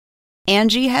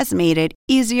Angie has made it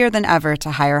easier than ever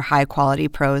to hire high-quality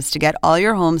pros to get all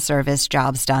your home service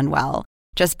jobs done well.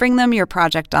 Just bring them your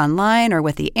project online or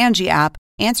with the Angie app,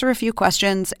 answer a few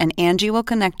questions, and Angie will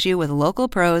connect you with local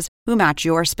pros who match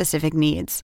your specific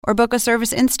needs. Or book a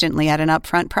service instantly at an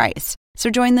upfront price. So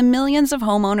join the millions of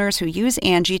homeowners who use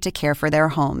Angie to care for their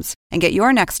homes and get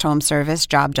your next home service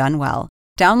job done well.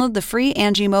 Download the free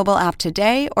Angie mobile app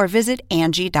today or visit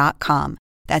Angie.com.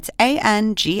 That's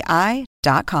ANGI.com.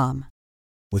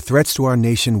 With threats to our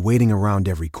nation waiting around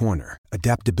every corner,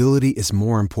 adaptability is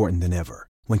more important than ever.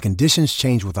 When conditions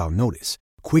change without notice,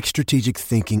 quick strategic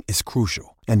thinking is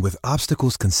crucial. And with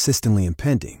obstacles consistently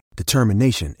impending,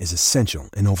 determination is essential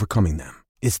in overcoming them.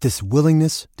 It's this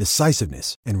willingness,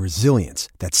 decisiveness, and resilience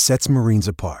that sets Marines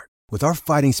apart. With our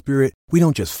fighting spirit, we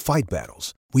don't just fight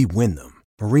battles, we win them.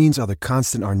 Marines are the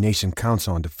constant our nation counts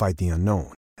on to fight the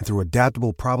unknown. And through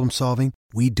adaptable problem solving,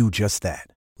 we do just that.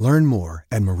 Learn more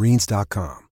at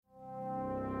Marines.com.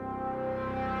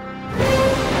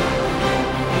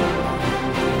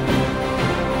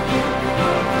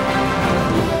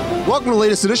 Welcome to the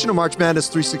latest edition of March Madness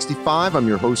 365. I'm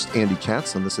your host, Andy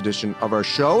Katz. On this edition of our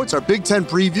show, it's our Big Ten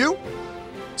preview.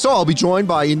 So I'll be joined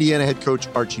by Indiana head coach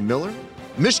Archie Miller,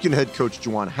 Michigan head coach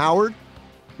Juwan Howard,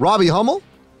 Robbie Hummel,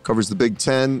 covers the Big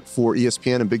Ten for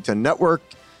ESPN and Big Ten Network,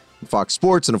 and Fox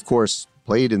Sports, and of course,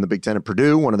 played in the Big Ten at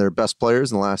Purdue, one of their best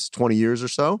players in the last 20 years or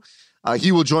so.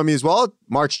 He will join me as well at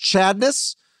March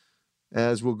Chadness,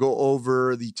 as we'll go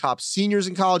over the top seniors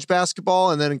in college basketball,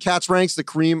 and then in Katz Ranks, the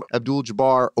Kareem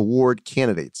Abdul-Jabbar Award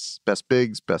candidates, best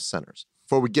bigs, best centers.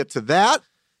 Before we get to that,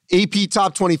 AP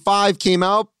Top 25 came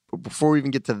out. But before we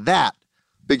even get to that,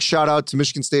 big shout out to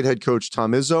Michigan State head coach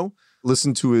Tom Izzo.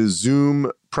 Listen to his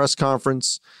Zoom press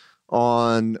conference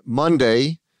on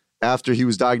Monday after he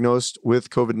was diagnosed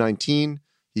with COVID-19.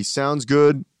 He sounds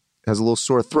good, has a little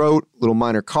sore throat, little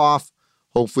minor cough.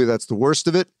 Hopefully that's the worst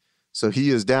of it. So he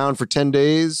is down for 10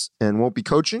 days and won't be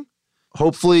coaching.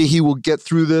 Hopefully he will get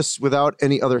through this without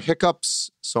any other hiccups.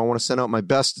 So I want to send out my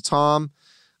best to Tom.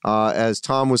 As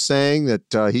Tom was saying,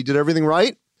 that he did everything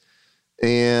right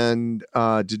and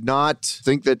did not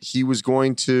think that he was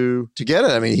going to get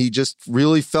it. I mean, he just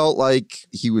really felt like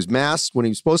he was masked when he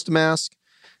was supposed to mask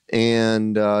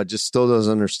and just still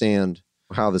doesn't understand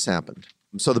how this happened.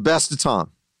 So the best to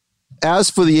Tom. As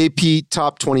for the AP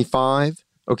Top 25,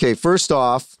 okay, first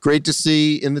off, great to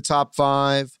see in the top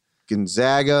 5,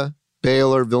 Gonzaga,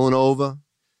 Baylor, Villanova.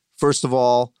 First of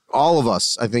all of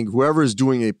us, I think whoever is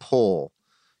doing a poll,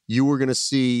 you were going to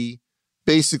see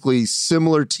basically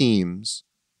similar teams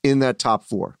in that top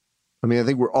 4. I mean, I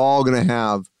think we're all going to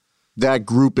have that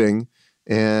grouping,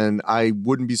 and I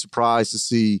wouldn't be surprised to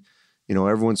see,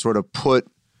 everyone sort of put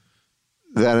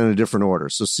that in a different order.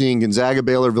 So seeing Gonzaga,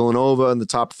 Baylor, Villanova in the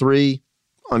top 3,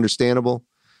 understandable.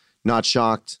 Not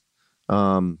shocked.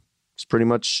 It's pretty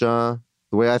much the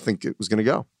way I think it was going to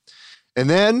go. And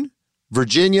then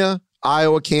Virginia,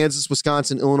 Iowa, Kansas,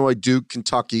 Wisconsin, Illinois, Duke,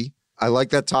 Kentucky. I like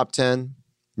that top 10.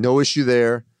 No issue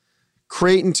there.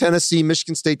 Creighton, Tennessee,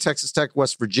 Michigan State, Texas Tech,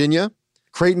 West Virginia.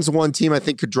 Creighton's one team I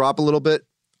think could drop a little bit.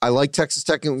 I like Texas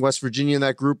Tech and West Virginia in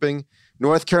that grouping.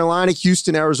 North Carolina,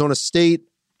 Houston, Arizona State,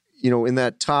 in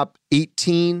that top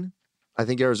 18. I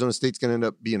think Arizona State's going to end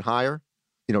up being higher.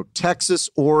 Texas,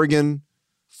 Oregon,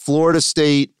 Florida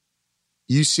State,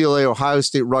 UCLA, Ohio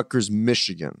State, Rutgers,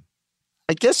 Michigan.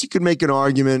 I guess you could make an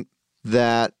argument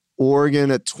that Oregon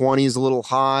at 20 is a little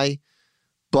high,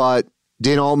 but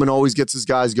Dana Altman always gets his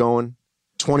guys going.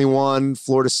 21,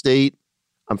 Florida State.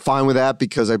 I'm fine with that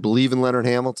because I believe in Leonard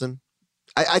Hamilton.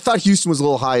 I thought Houston was a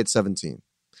little high at 17.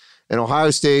 And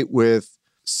Ohio State with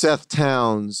Seth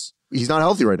Towns, he's not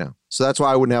healthy right now. So that's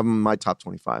why I wouldn't have him in my top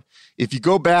 25. If you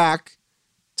go back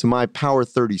to my Power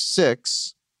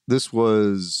 36, this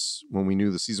was when we knew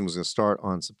the season was going to start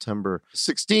on September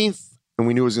 16th, and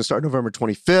we knew it was going to start November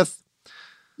 25th.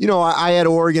 I had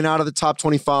Oregon out of the top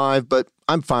 25, but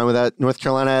I'm fine with that. North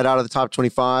Carolina I had out of the top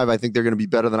 25. I think they're going to be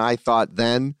better than I thought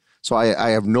then. So I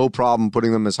have no problem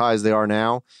putting them as high as they are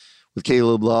now with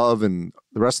Caleb Love and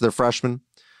the rest of their freshmen.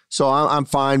 So I'm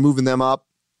fine moving them up.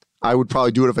 I would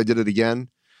probably do it if I did it again.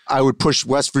 I would push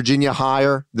West Virginia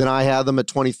higher than I had them at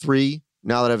 23.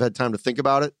 Now that I've had time to think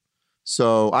about it.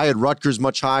 So I had Rutgers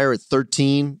much higher at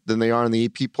 13 than they are in the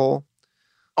AP poll.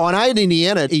 Oh, and I had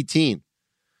Indiana at 18.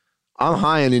 I'm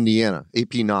high in Indiana.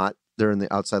 AP not. They're in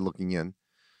the outside looking in.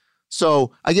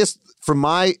 So I guess for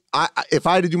if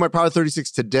I had to do my Power 36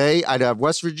 today, I'd have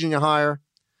West Virginia higher.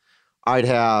 I'd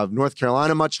have North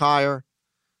Carolina much higher.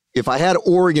 If I had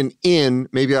Oregon in,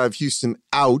 maybe I'd have Houston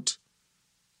out.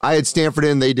 I had Stanford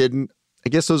in. They didn't. I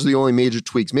guess those are the only major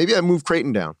tweaks. Maybe I'd move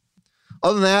Creighton down.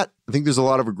 Other than that, I think there's a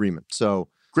lot of agreement. So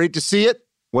great to see it.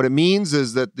 What it means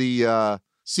is that the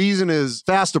season is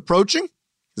fast approaching.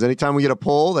 Because anytime we get a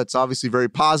poll, that's obviously very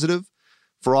positive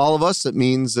for all of us. It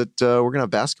means that we're going to have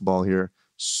basketball here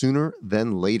sooner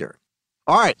than later.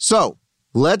 All right, so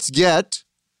let's get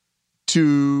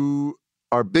to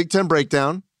our Big Ten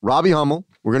breakdown. Robbie Hummel.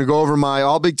 We're going to go over my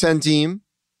all Big Ten team.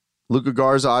 Luka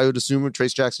Garza, Ayo Dosunmu,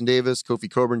 Trace Jackson-Davis, Kofi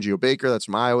Cockburn, Geo Baker. That's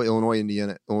from Iowa, Illinois,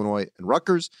 Indiana, Illinois, and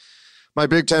Rutgers. My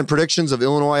Big Ten predictions of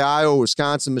Illinois, Iowa,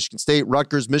 Wisconsin, Michigan State,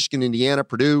 Rutgers, Michigan, Indiana,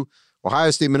 Purdue,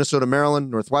 Ohio State, Minnesota, Maryland,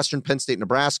 Northwestern, Penn State,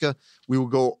 Nebraska. We will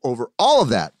go over all of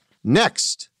that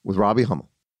next with Robbie Hummel.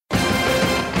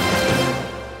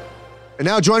 And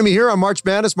now joining me here on March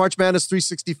Madness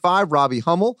 365, Robbie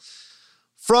Hummel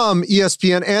from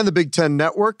ESPN and the Big Ten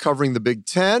Network, covering the Big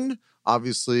Ten.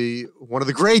 Obviously, one of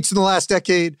the greats in the last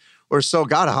decade or so.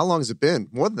 God, how long has it been?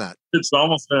 More than that. It's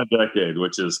almost been a decade,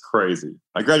 which is crazy.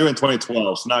 I graduated in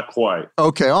 2012, so not quite.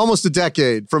 Okay, almost a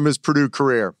decade from his Purdue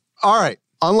career. All right.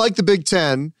 Unlike the Big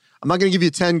Ten, I'm not going to give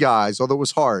you 10 guys, although it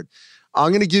was hard.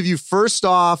 I'm going to give you first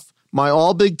off my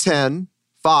all Big Ten,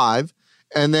 5,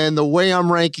 and then the way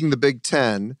I'm ranking the Big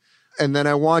Ten. And then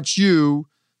I want you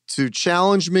to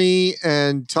challenge me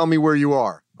and tell me where you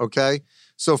are, okay?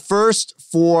 So first,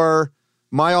 for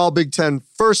my all Big Ten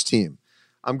first team,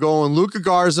 I'm going Luka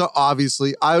Garza,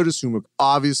 obviously, Ayo Dosunmu,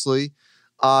 obviously,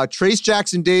 Trace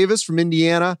Jackson-Davis from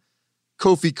Indiana,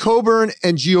 Kofi Cockburn,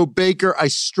 and Geo Baker. I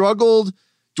struggled.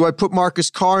 Do I put Marcus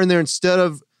Carr in there instead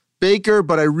of Baker?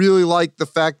 But I really like the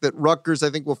fact that Rutgers, I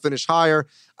think, will finish higher.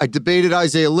 I debated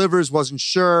Isaiah Livers, wasn't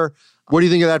sure. What do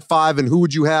you think of that 5, and who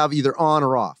would you have either on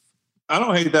or off? I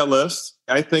don't hate that list.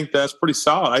 I think that's pretty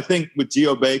solid. I think with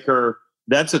Geo Baker,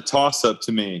 that's a toss-up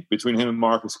to me between him and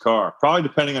Marcus Carr, probably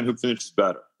depending on who finishes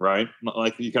better, right?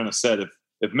 Like you kind of said,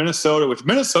 if Minnesota, which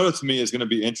Minnesota to me is going to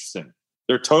be interesting.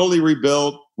 They're totally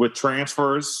rebuilt with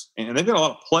transfers, and they've got a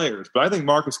lot of players, but I think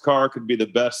Marcus Carr could be the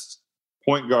best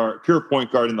point guard, pure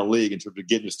point guard in the league in terms of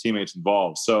getting his teammates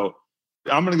involved. So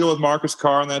I'm going to go with Marcus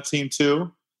Carr on that team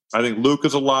too. I think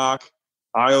Luka's a lock.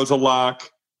 Ayo's a lock.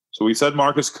 So we said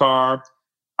Marcus Carr.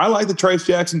 I like the Trace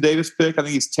Jackson-Davis pick. I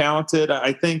think he's talented.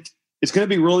 I think it's going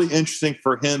to be really interesting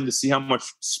for him to see how much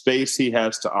space he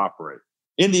has to operate.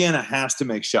 Indiana has to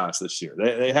make shots this year.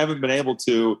 They haven't been able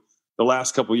to the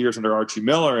last couple of years under Archie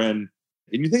Miller. And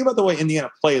you think about the way Indiana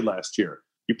played last year.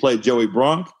 You played Joey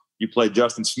Brunk. You played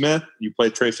Justin Smith. You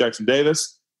played Trace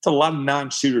Jackson-Davis. It's a lot of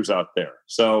non-shooters out there.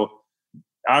 So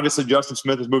obviously Justin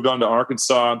Smith has moved on to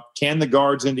Arkansas. Can the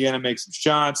guards Indiana make some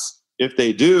shots? If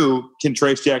they do, can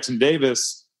Trace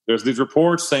Jackson-Davis – there's these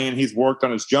reports saying he's worked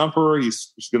on his jumper.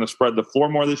 He's going to spread the floor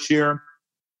more this year.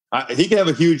 He could have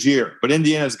a huge year, but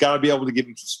Indiana's got to be able to give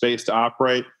him some space to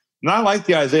operate. And I like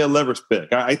the Isaiah Livers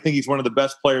pick. I think he's one of the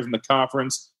best players in the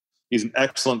conference. He's an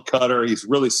excellent cutter. He's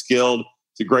really skilled.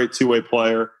 He's a great two-way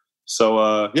player. So,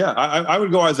 I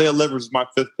would go Isaiah Livers as my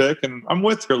 5th pick, and I'm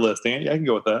with your list, Andy. I can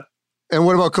go with that. And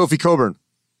what about Kofi Cockburn?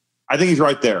 I think he's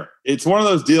right there. It's one of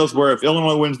those deals where if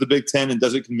Illinois wins the Big Ten and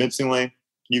does it convincingly,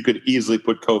 you could easily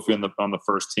put Kofi on the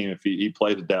first team if he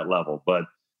played at that level. But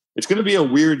it's going to be a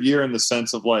weird year in the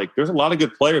sense of, like, there's a lot of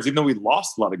good players, even though we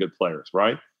lost a lot of good players,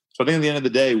 right? So I think at the end of the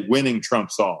day, winning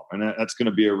trumps all. And that's going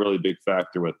to be a really big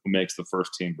factor with who makes the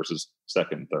first team versus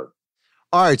second and third.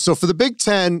 All right, so for the Big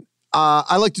Ten,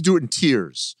 I like to do it in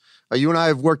tiers. You and I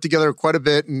have worked together quite a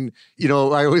bit, and,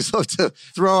 I always love to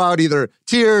throw out either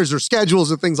tiers or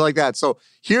schedules or things like that. So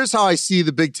here's how I see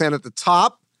the Big Ten at the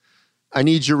top. I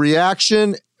need your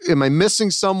reaction. Am I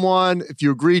missing someone? If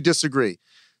you agree, disagree.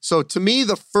 So to me,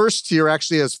 the first tier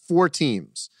actually has 4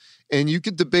 teams, and you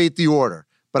could debate the order.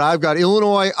 But I've got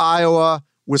Illinois, Iowa,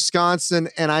 Wisconsin,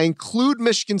 and I include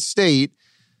Michigan State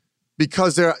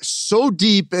because they're so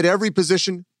deep at every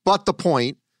position but the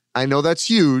point. I know that's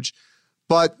huge,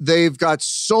 but they've got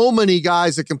so many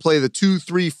guys that can play the 2,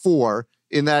 3, 4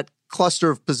 in that cluster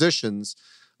of positions.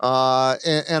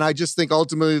 And I just think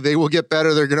ultimately they will get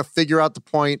better. They're going to figure out the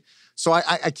point. So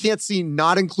I can't see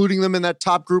not including them in that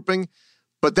top grouping,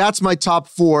 but that's my top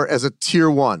 4 as a tier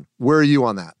 1. Where are you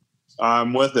on that?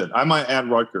 I'm with it. I might add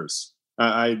Rutgers.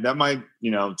 That might,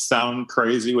 sound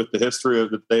crazy with the history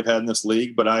that they've had in this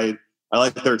league, but I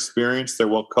like their experience. They're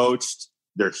well coached.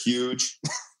 They're huge.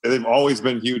 They've always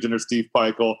been huge under Steve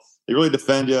Peichel. They really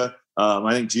defend you.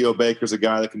 I think Geo Baker's a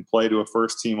guy that can play to a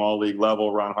first-team all-league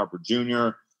level. Ron Harper Jr.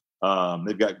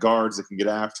 They've got guards that can get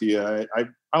after you.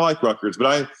 I like Rutgers,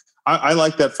 but I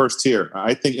like that first tier.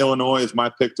 I think Illinois is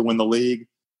my pick to win the league.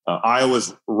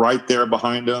 Iowa's right there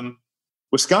behind them.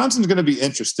 Wisconsin's going to be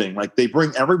interesting. Like, they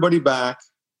bring everybody back.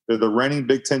 They're the reigning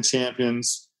Big Ten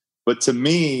champions. But to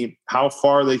me, how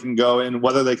far they can go and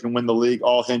whether they can win the league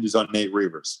all hinges on Nate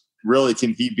Reavers. Really,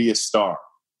 can he be a star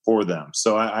for them?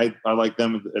 So I like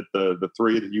them at the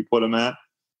 3 that you put them at.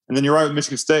 And then you're right with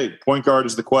Michigan State. Point guard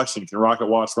is the question. Can Rocket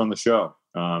Watts run the show?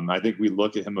 I think we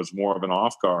look at him as more of an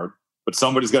off guard, but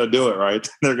somebody's got to do it, right?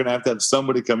 They're going to have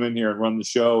somebody come in here and run the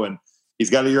show. And he's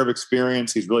got a year of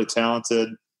experience. He's really talented.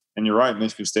 And you're right,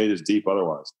 Michigan State is deep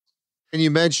otherwise. And you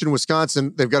mentioned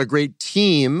Wisconsin. They've got a great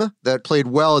team that played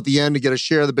well at the end to get a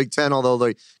share of the Big Ten, although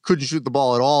they couldn't shoot the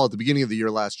ball at all at the beginning of the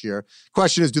year last year.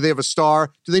 Question is, do they have a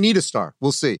star? Do they need a star?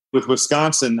 We'll see. With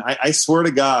Wisconsin, I swear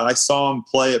to God, I saw them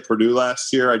play at Purdue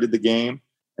last year. I did the game,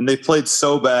 and they played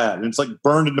so bad. And it's like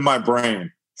burned into my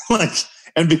brain.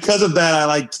 And because of that,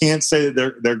 I can't say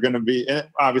that they're going to be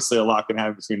 – obviously a lot can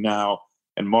happen between now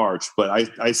and March, but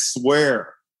I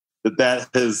swear that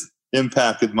has –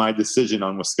 impacted my decision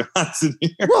on Wisconsin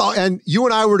here. Well, and you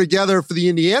and I were together for the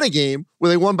Indiana game where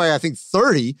they won by, I think,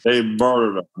 30. They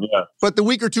murdered them, yeah. But the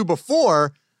week or two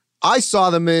before, I saw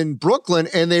them in Brooklyn,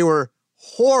 and they were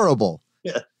horrible.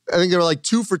 Yeah. I think they were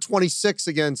 2 for 26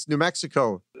 against New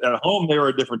Mexico. At home, they were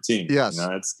a different team. Yes.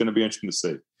 It's going to be interesting to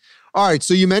see. All right,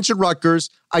 so you mentioned Rutgers.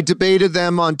 I debated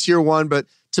them on Tier 1, but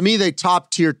to me, they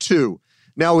top Tier 2.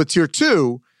 Now, with Tier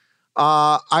 2,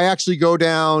 I actually go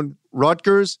down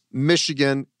Rutgers,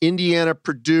 Michigan, Indiana,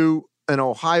 Purdue, and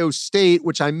Ohio State,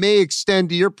 which I may extend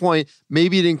to your point.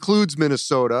 Maybe it includes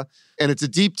Minnesota, and it's a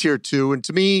deep Tier 2. And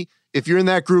to me, if you're in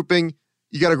that grouping,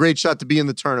 you got a great shot to be in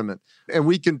the tournament. And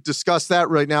we can discuss that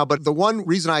right now. But the one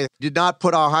reason I did not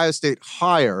put Ohio State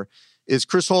higher is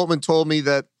Chris Holtman told me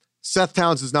that Seth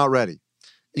Towns is not ready.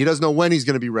 He doesn't know when he's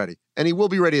going to be ready. And he will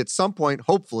be ready at some point,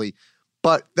 hopefully.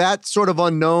 But that's sort of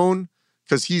unknown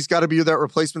because he's got to be that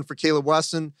replacement for Caleb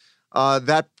Wesson.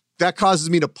 That causes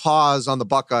me to pause on the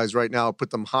Buckeyes right now, put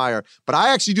them higher. But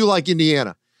I actually do like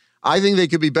Indiana. I think they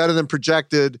could be better than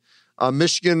projected.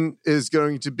 Michigan is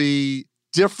going to be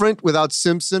different without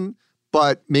Simpson,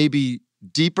 but maybe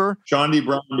deeper. Sean D.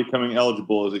 Brown becoming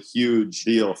eligible is a huge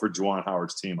deal for Juwan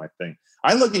Howard's team, I think.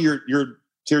 I look at your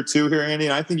Tier 2 here, Andy,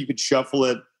 and I think you could shuffle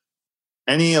it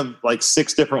any of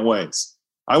 6 different ways.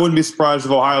 I wouldn't be surprised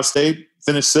if Ohio State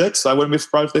finished 6th. I wouldn't be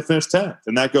surprised if they finished 10th.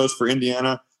 And that goes for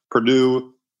Indiana,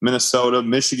 Purdue, Minnesota,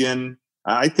 Michigan.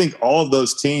 I think all of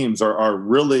those teams are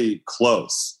really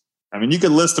close. I mean, you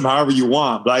can list them however you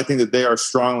want, but I think that they are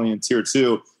strongly in Tier 2.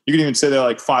 You can even say they're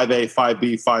 5A,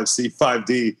 5B, 5C,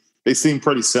 5D. They seem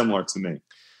pretty similar to me.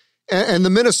 And the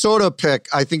Minnesota pick,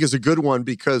 I think, is a good one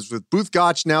because with Booth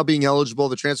Gotch now being eligible,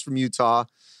 the transfer from Utah,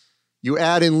 you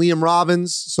add in Liam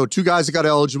Robbins, so 2 guys that got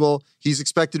eligible. He's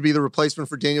expected to be the replacement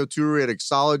for Daniel Turu. He had a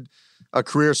solid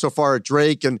career so far at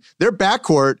Drake. And their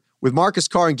backcourt with Marcus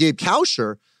Carr and Gabe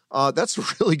Kauscher, that's a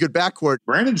really good backcourt.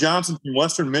 Brandon Johnson from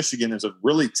Western Michigan is a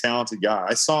really talented guy.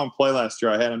 I saw him play last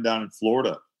year. I had him down in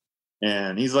Florida.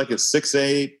 And he's a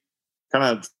 6'8", kind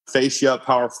of face you up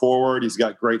power forward. He's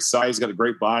got great size. He's got a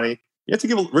great body. You have to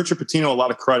give Richard Pitino a lot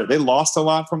of credit. They lost a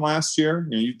lot from last year.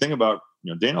 You think about,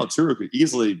 Daniel Turu could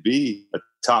easily be a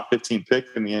top 15 pick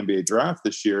in the NBA draft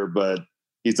this year, but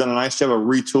he's done a nice job of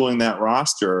retooling that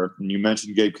roster. And you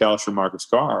mentioned Gabe Kauscher, Marcus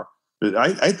Carr.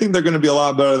 I think they're going to be a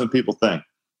lot better than people think.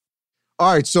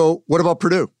 All right, so what about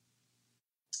Purdue?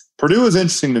 Purdue is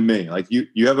interesting to me.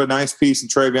 You have a nice piece in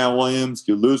Travion Williams.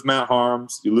 You lose Matt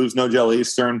Harms. You lose Nogel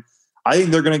Eastern. I think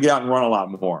they're going to get out and run a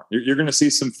lot more. You're going to see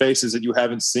some faces that you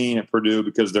haven't seen at Purdue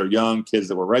because they're young, kids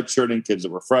that were redshirting, kids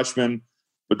that were freshmen.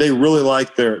 But they really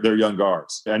like their young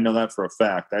guards. I know that for a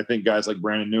fact. I think guys like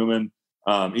Brandon Newman,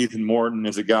 Ethan Morton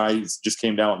is a guy who just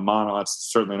came down with mono. That's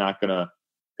certainly not going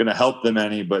to help them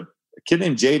any. But a kid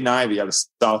named Jaden Ivey out of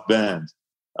South Bend,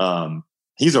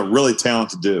 he's a really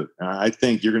talented dude. I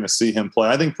think you're going to see him play.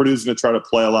 I think Purdue's going to try to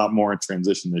play a lot more in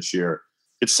transition this year.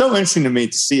 It's so interesting to me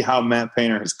to see how Matt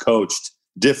Painter has coached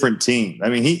different teams. I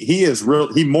mean, he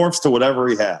morphs to whatever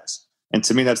he has. And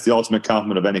to me, that's the ultimate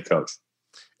compliment of any coach.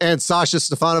 And Sasha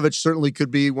Stefanovic certainly could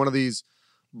be one of these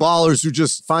ballers who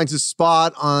just finds his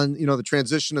spot on, the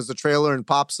transition as the trailer and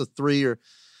pops a 3 or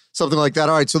something like that.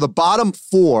 All right, so the bottom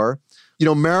 4,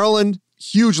 Maryland,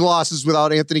 huge losses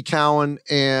without Anthony Cowan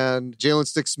and Jalen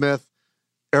Stick-Smith,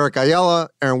 Eric Ayala,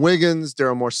 Aaron Wiggins,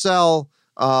 Darryl Morsell.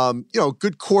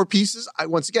 Good core pieces.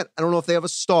 Once again, I don't know if they have a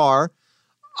star.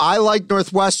 I like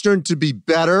Northwestern to be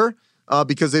better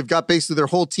because they've got basically their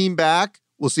whole team back.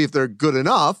 We'll see if they're good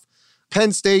enough.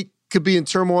 Penn State could be in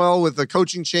turmoil with the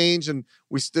coaching change, and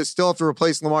we still have to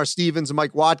replace Lamar Stevens and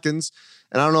Mike Watkins.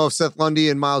 And I don't know if Seth Lundy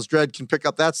and Miles Dredd can pick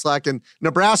up that slack. And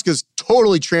Nebraska's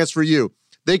totally transfer you.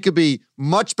 They could be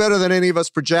much better than any of us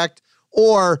project,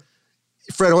 or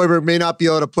Fred Hoiberg may not be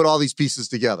able to put all these pieces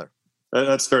together.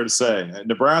 That's fair to say.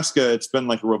 Nebraska, it's been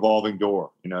like a revolving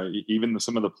door. Even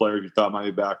some of the players you thought might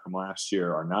be back from last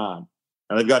year are not.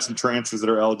 And they've got some transfers that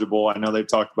are eligible. I know they've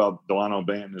talked about Delano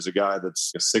Banton as a guy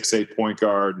that's a 6'8" point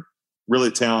guard,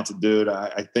 really talented dude.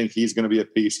 I think he's going to be a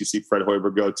piece you see Fred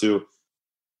Hoiberg go to.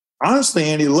 Honestly,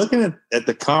 Andy, looking at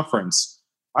the conference,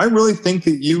 I really think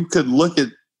that you could look at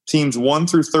teams 1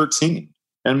 through 13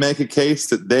 and make a case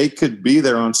that they could be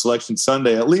there on Selection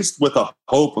Sunday, at least with a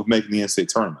hope of making the NCAA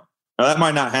tournament. Now, that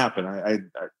might not happen. I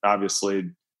obviously,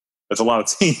 that's a lot of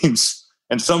teams,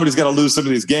 and somebody's got to lose some of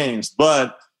these games.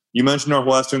 But you mentioned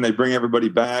Northwestern. They bring everybody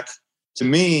back. To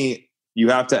me, you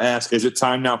have to ask, is it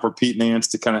time now for Pete Nance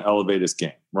to kind of elevate his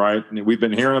game, right? I mean, we've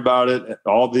been hearing about it,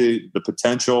 all the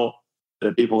potential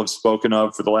that people have spoken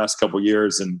of for the last couple of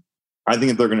years. And I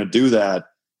think if they're going to do that,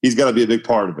 he's got to be a big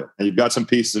part of it. And you've got some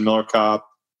pieces in Miller Kopp,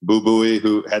 Boo Buie,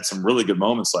 who had some really good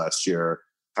moments last year.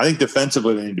 I think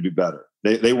defensively they need to be better.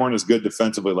 They weren't as good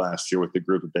defensively last year with the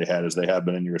group that they had as they have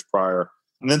been in years prior.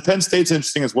 And then Penn State's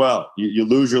interesting as well. You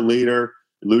lose your leader,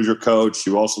 you lose your coach,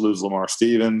 you also lose Lamar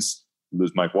Stevens, you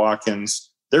lose Mike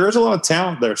Watkins. There is a lot of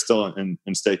talent there still in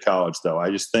State College, though. I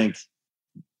just think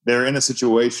they're in a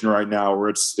situation right now where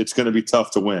it's going to be tough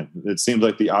to win. It seems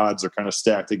like the odds are kind of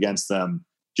stacked against them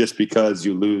just because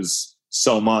you lose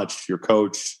so much, your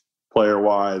coach,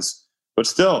 player-wise. But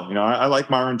still, I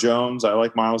like Myron Jones. I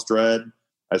like Miles Dredd.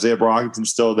 Isaiah Brockington's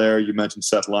still there. You mentioned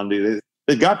Seth Lundy.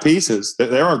 They've got pieces.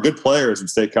 There are good players in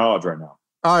State College right now.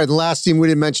 All right, the last team we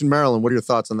didn't mention, Maryland. What are your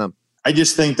thoughts on them? I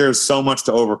just think there's so much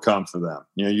to overcome for them.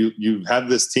 You have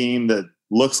this team that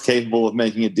looks capable of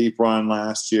making a deep run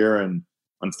last year, and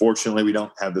unfortunately we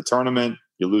don't have the tournament.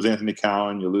 You lose Anthony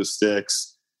Cowan, you lose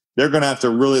Sticks. They're going to have to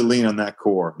really lean on that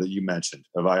core that you mentioned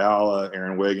of Ayala,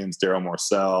 Aaron Wiggins, Daryl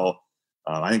Morcell.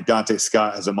 I think Dante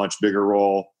Scott has a much bigger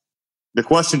role. The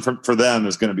question for them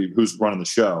is going to be who's running the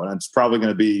show. And it's probably going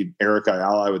to be Eric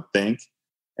Ayala, I would think.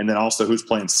 And then also who's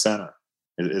playing center.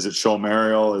 Is it Shoal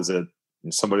Merrill? Is it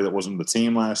somebody that wasn't on the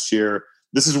team last year?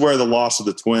 This is where the loss of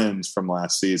the twins from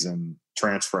last season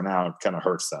transferring out kind of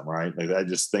hurts them, right? I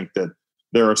just think that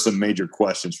there are some major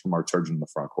questions from our Turgeon in the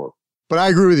front court. But I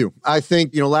agree with you. I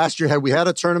think, last year had we had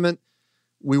a tournament,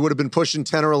 we would have been pushing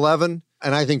 10 or 11.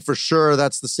 And I think for sure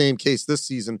that's the same case this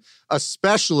season,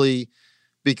 especially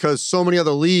because so many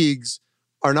other leagues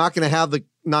are not going to have the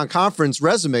non-conference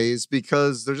resumes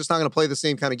because they're just not going to play the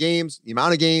same kind of games, the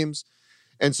amount of games.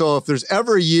 And so if there's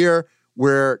ever a year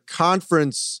where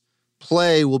conference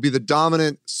play will be the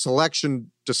dominant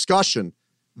selection discussion,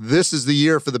 this is the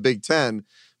year for the Big Ten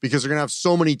because they're going to have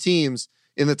so many teams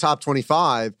in the top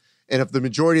 25. And if the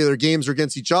majority of their games are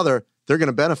against each other, they're going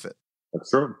to benefit. That's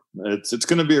true. It's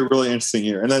going to be a really interesting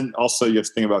year. And then also you have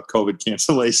to think about COVID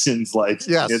cancellations.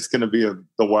 It's going to be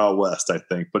the Wild West, I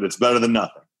think, but it's better than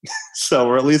nothing. So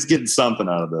we're at least getting something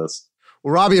out of this.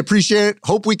 Well, Robbie, appreciate it.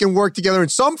 Hope we can work together in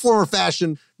some form or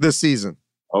fashion this season.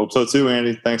 Hope so too,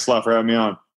 Andy. Thanks a lot for having me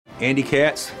on. Andy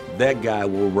Katz, that guy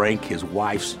will rank his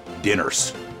wife's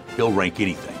dinners. He'll rank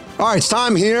anything. All right, it's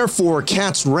time here for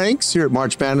Katz Ranks here at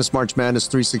March Madness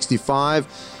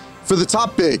 365. For the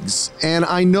top bigs, and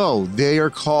I know they are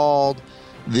called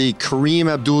the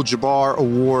Kareem Abdul-Jabbar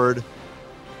Award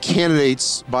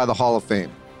candidates by the Hall of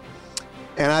Fame.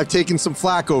 And I've taken some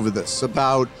flack over this,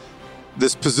 about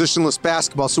this positionless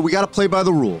basketball. So we got to play by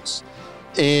the rules.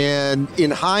 And in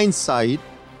hindsight,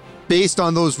 based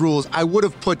on those rules, I would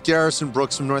have put Garrison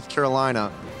Brooks from North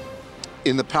Carolina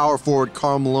in the power forward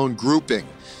Karl Malone grouping.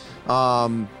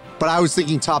 But I was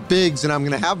thinking top bigs, and I'm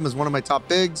going to have him as one of my top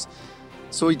bigs.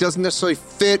 So he doesn't necessarily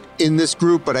fit in this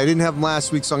group, but I didn't have him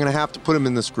last week, so I'm going to have to put him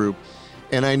in this group.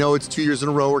 And I know it's 2 years in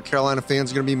a row where Carolina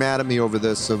fans are going to be mad at me over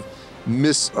this, of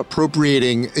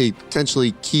misappropriating a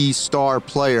potentially key star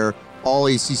player, all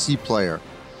ACC player.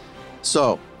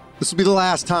 So this will be the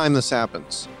last time this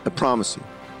happens, I promise you.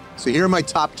 So here are my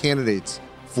top candidates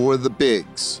for the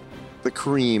bigs, the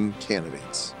Kareem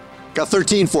candidates. Got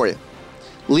 13 for you.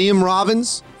 Liam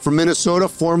Robbins from Minnesota,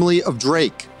 formerly of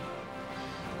Drake.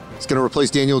 He's going to replace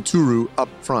Daniel Turu up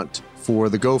front for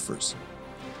the Gophers.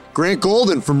 Grant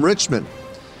Golden from Richmond,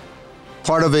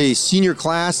 part of a senior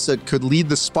class that could lead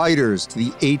the Spiders to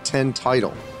the A-10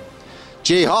 title.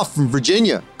 Jay Huff from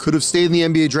Virginia could have stayed in the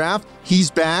NBA draft. He's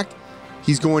back.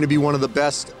 He's going to be one of the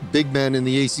best big men in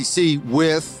the ACC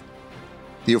with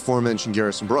the aforementioned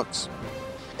Garrison Brooks.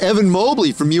 Evan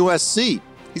Mobley from USC.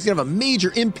 He's going to have a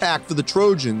major impact for the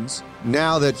Trojans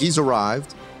now that he's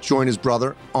arrived, joined his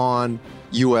brother on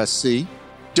USC.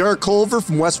 Derek Culver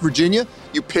from West Virginia.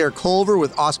 You pair Culver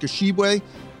with Oscar Tshiebwe,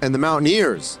 and the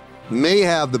Mountaineers may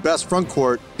have the best front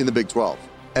court in the Big 12.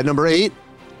 At number 8,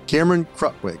 Cameron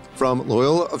Krutwig from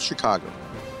Loyola of Chicago.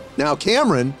 Now,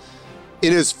 Cameron,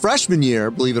 in his freshman year,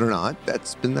 believe it or not,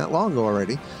 that's been that long ago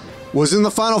already, was in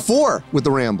the Final Four with the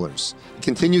Ramblers.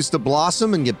 Continues to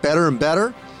blossom and get better and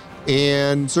better,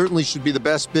 and certainly should be the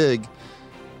best big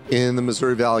in the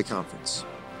Missouri Valley Conference.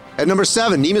 At number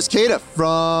 7, Neemias Queta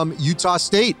from Utah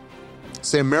State.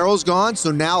 Sam Merrill's gone,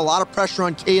 so now a lot of pressure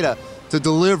on Queta to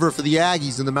deliver for the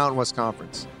Aggies in the Mountain West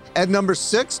Conference. At number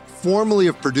 6, formerly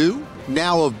of Purdue,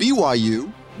 now of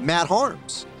BYU, Matt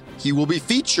Harms. He will be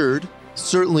featured,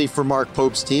 certainly for Mark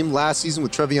Pope's team, last season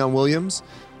with Trevion Williams.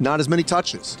 Not as many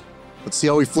touches. Let's see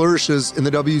how he flourishes in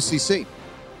the WCC.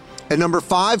 At number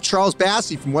 5, Charles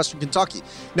Bassey from Western Kentucky.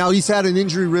 Now, he's had an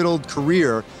injury-riddled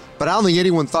career, but I don't think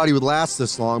anyone thought he would last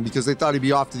this long because they thought he'd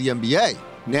be off to the NBA.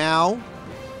 Now,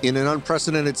 in an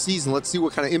unprecedented season, let's see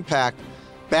what kind of impact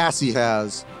Bassey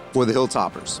has for the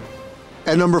Hilltoppers.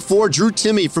 At number 4, Drew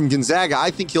Timme from Gonzaga. I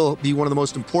think he'll be one of the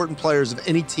most important players of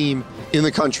any team in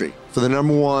the country for the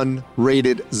number 1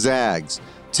 rated Zags.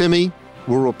 Timme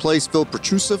will replace Phil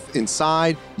Petrusev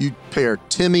inside. You pair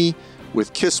Timme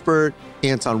with Kispert,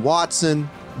 Anton Watson.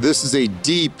 This is a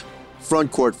deep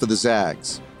front court for the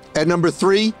Zags. At number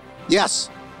 3, yes,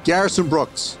 Garrison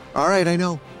Brooks. All right, I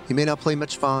know. He may not play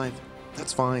much 5.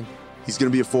 That's fine. He's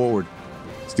going to be a forward.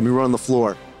 He's going to be running the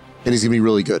floor, and he's going to be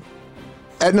really good.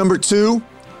 At number 2,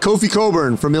 Kofi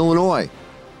Coburn from Illinois.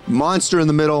 Monster in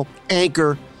the middle,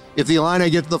 anchor. If the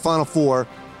Illini get to the Final Four,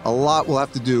 a lot will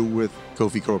have to do with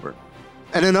Kofi Coburn.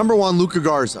 And at number 1, Luka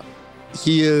Garza.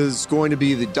 He is going to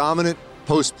be the dominant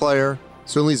post player.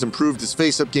 Certainly has improved his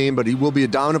face-up game, but he will be a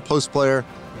dominant post player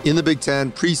in the Big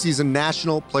Ten, preseason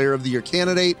National Player of the Year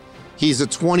candidate. He's a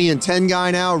 20-10 guy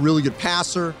now, a really good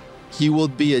passer. He will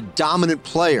be a dominant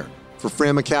player for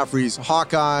Fran McCaffrey's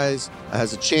Hawkeyes,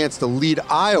 has a chance to lead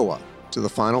Iowa to the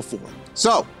Final Four.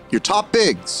 So, your top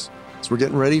bigs, as we're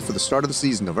getting ready for the start of the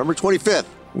season, November 25th.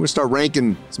 We're going to start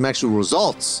ranking some actual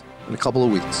results in a couple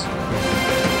of weeks.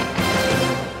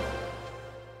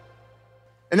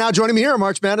 And now joining me here on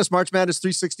March Madness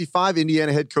 365,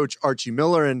 Indiana head coach Archie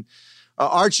Miller. And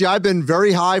Archie, I've been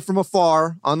very high from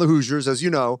afar on the Hoosiers, as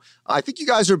you know. I think you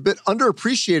guys are a bit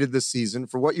underappreciated this season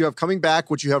for what you have coming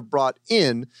back, what you have brought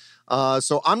in.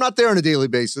 So I'm not there on a daily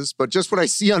basis, but just what I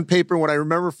see on paper and what I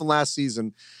remember from last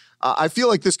season, I feel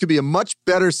like this could be a much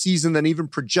better season than even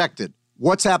projected.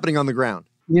 What's happening on the ground?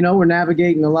 You know, we're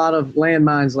navigating a lot of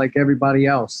landmines like everybody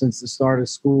else since the start of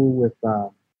school with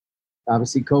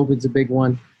obviously COVID's a big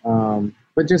one.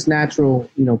 But just natural,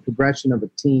 progression of a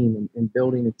team and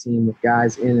building a team with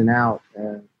guys in and out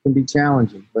can be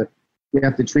challenging. But you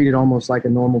have to treat it almost like a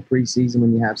normal preseason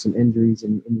when you have some injuries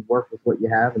and you work with what you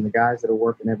have. And the guys that are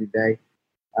working every day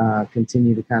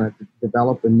continue to kind of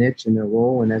develop a niche in their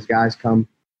role. And as guys come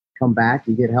back,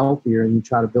 you get healthier and you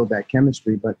try to build that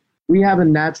chemistry. But we have a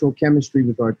natural chemistry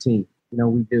with our team.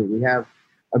 We do. We have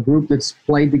a group that's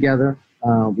played together.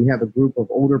 We have a group of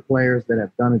older players that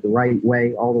have done it the right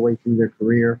way all the way through their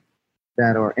career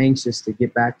that are anxious to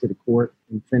get back to the court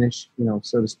and finish,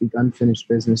 so to speak, unfinished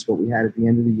business, what we had at the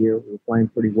end of the year. We were playing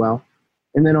pretty well.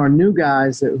 And then our new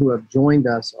guys who have joined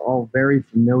us are all very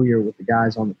familiar with the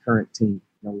guys on the current team.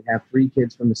 We have 3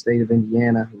 kids from the state of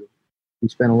Indiana who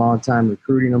spent a long time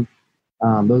recruiting them.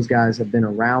 Those guys have been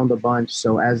around a bunch.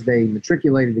 So as they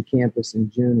matriculated to campus in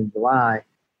June and July,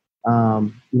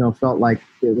 felt like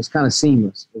it was kind of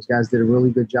seamless. Those guys did a really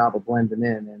good job of blending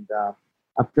in. And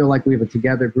I feel like we have a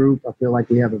together group. I feel like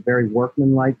we have a very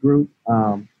workmanlike group.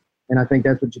 And I think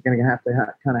that's what you're going to have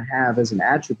to kind of have as an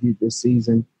attribute this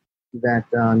season, that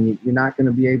you're not going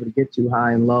to be able to get too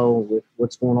high and low with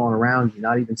what's going on around you,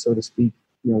 not even, so to speak,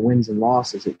 wins and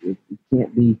losses. It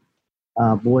can't be,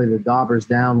 boy, the Daubers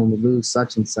down when we lose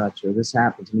such and such, or this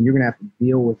happens. I mean, you're going to have to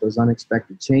deal with those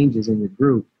unexpected changes in your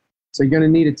group. So you're going to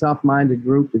need a tough-minded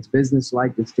group that's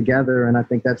business-like, that's together, and I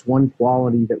think that's one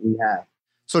quality that we have.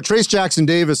 So Trace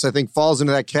Jackson-Davis, I think, falls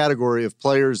into that category of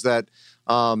players that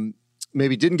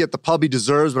maybe didn't get the pub he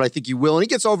deserves, but I think he will. And he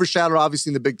gets overshadowed,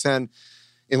 obviously, in the Big Ten,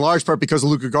 in large part because of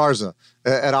Luka Garza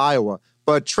at Iowa.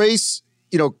 But Trace,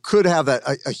 could have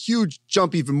a huge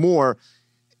jump even more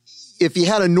if he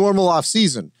had a normal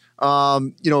offseason.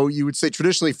 You would say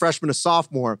traditionally freshman to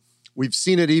sophomore. We've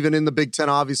seen it even in the Big Ten,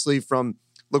 obviously, from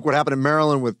look what happened in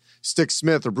Maryland with Stick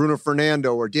Smith or Bruno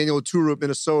Fernando or Daniel Oturu at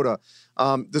Minnesota.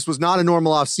 This was not a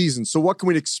normal offseason. So what can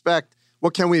we expect?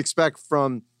 What can we expect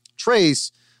from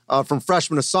Trace from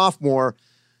freshman to sophomore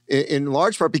in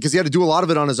large part because he had to do a lot of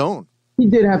it on his own? He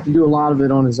did have to do a lot of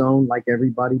it on his own, like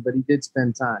everybody, but he did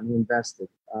spend time. He invested.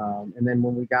 And then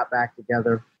when we got back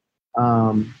together,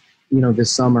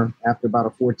 this summer, after about a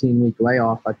 14-week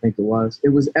layoff, I think it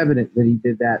was evident that he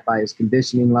did that by his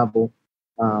conditioning level.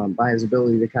 by his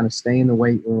ability to kind of stay in the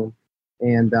weight room.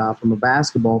 And from a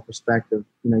basketball perspective,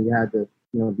 you had to,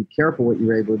 be careful what you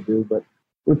were able to do. But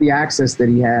with the access that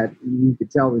he had, you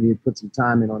could tell that he had put some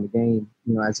time in on the game,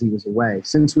 as he was away.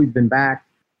 Since we've been back,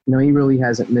 he really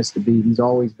hasn't missed a beat. He's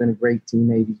always been a great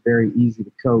teammate. He's very easy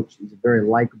to coach. He's a very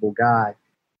likable guy.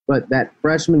 But that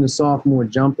freshman to sophomore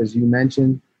jump, as you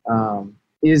mentioned,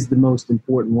 is the most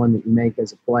important one that you make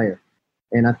as a player.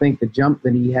 And I think the jump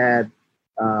that he had,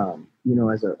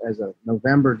 as a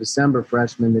November, December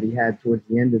freshman that he had towards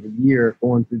the end of the year,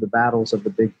 going through the battles of the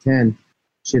Big Ten,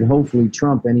 should hopefully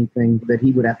trump anything that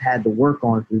he would have had to work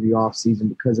on through the offseason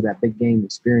because of that big game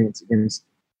experience against,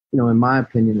 in my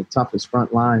opinion, the toughest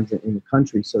front lines in the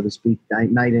country, so to speak,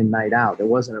 night in, night out. There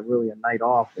wasn't really a night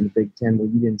off in the Big Ten where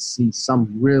you didn't see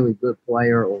some really good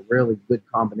player or really good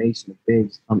combination of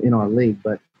bigs in our league.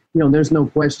 But, there's no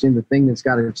question the thing that's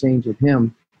got to change with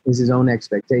him is his own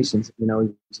expectations. He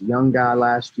was a young guy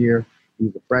last year. He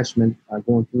was a freshman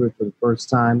going through it for the first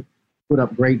time. Put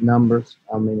up great numbers.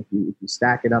 I mean, if you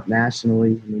stack it up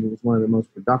nationally, he was one of the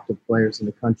most productive players in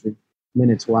the country,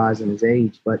 minutes-wise, and his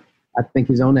age. But I think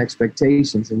his own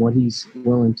expectations and what he's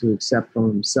willing to accept from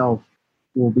himself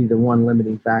will be the one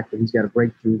limiting factor. He's got to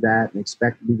break through that and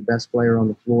expect to be the best player on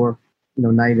the floor,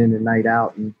 night in and night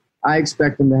out. And I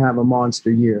expect him to have a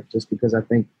monster year just because I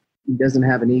think he doesn't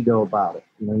have an ego about it.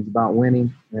 He's about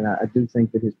winning, and I do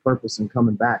think that his purpose in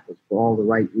coming back was for all the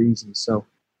right reasons. So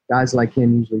guys like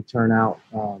him usually turn out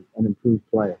an improved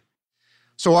player.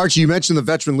 So, Archie, you mentioned the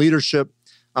veteran leadership.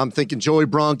 I'm thinking Joey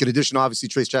Brunk, in addition, obviously,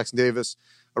 Trace Jackson-Davis,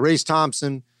 Arace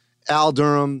Thompson, Al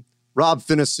Durham, Rob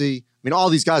Finnessy. All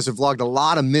these guys have logged a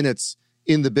lot of minutes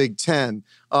in the Big Ten.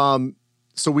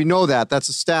 So we know that's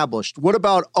established. What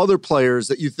about other players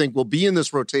that you think will be in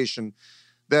this rotation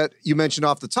that you mentioned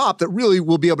off the top that really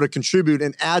will be able to contribute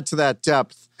and add to that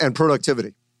depth and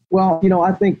productivity? Well,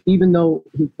 I think even though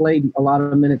he played a lot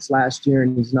of minutes last year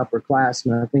and he's an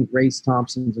upperclassman, I think Race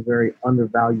Thompson's a very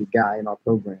undervalued guy in our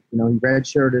program. He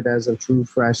redshirted as a true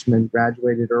freshman,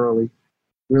 graduated early,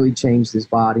 really changed his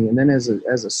body. And then as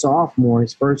a sophomore,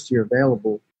 his first year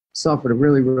available, suffered a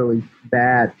really, really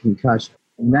bad concussion.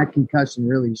 And that concussion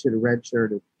really should have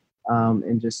redshirted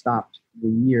and just stopped the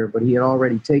year. But he had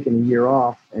already taken a year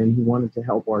off, and he wanted to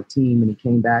help our team, and he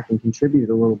came back and contributed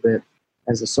a little bit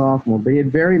as a sophomore. But he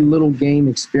had very little game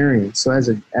experience. So as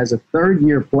a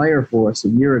third-year player for us a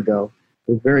year ago,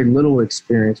 with very little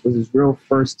experience, was his real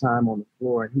first time on the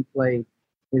floor, and he played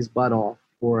his butt off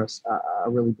for us. I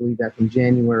really believe that from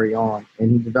January on.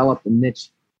 And he developed a niche,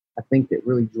 I think, that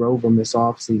really drove him this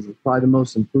offseason. Probably the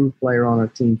most improved player on our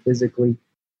team physically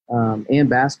and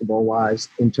basketball-wise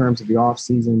in terms of the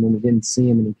offseason when we didn't see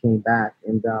him and he came back.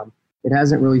 And it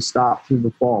hasn't really stopped through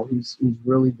the fall. He's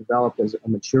really developed as a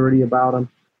maturity about him.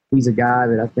 He's a guy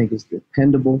that I think is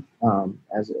dependable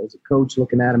as a coach,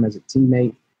 looking at him as a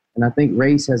teammate. And I think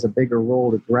Race has a bigger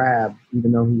role to grab,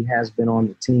 even though he has been on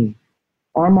the team.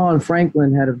 Armand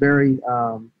Franklin had a very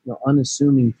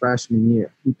unassuming freshman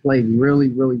year. He played really,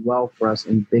 really well for us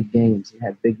in big games. He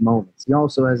had big moments. He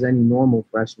also, as any normal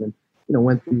freshman,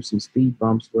 went through some speed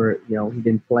bumps where, he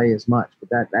didn't play as much. But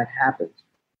that happens.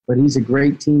 But he's a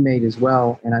great teammate as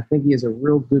well, and I think he has a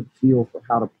real good feel for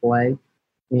how to play.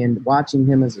 And watching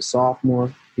him as a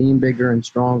sophomore, being bigger and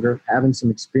stronger, having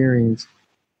some experience,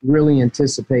 really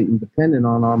anticipating, depending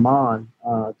on Armand,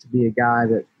 to be a guy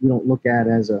that we don't look at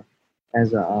as a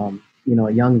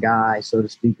young guy, so to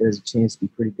speak, that has a chance to be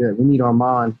pretty good. We need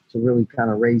Armand to really kind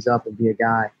of raise up and be a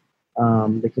guy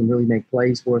that can really make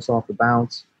plays for us off the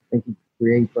bounce. I think he can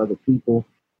create for other people.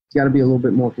 He's got to be a little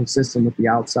bit more consistent with the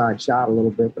outside shot a little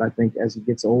bit, but I think as he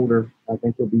gets older, I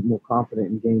think he'll be more confident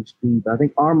in game speed. But I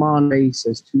think Armand Race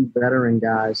as two veteran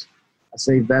guys, I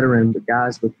say veteran, but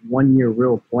guys with 1 year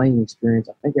real playing experience,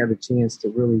 I think have a chance to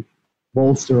really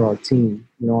bolster our team,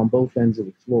 on both ends of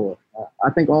the floor. I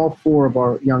think all four of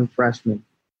our young freshmen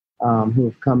who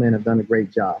have come in have done a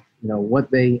great job. What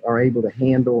they are able to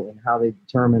handle and how they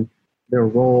determine their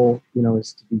role,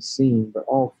 is to be seen. But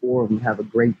all four of them have a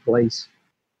great place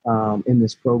in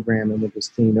this program and with this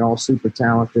team. They're all super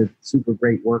talented, super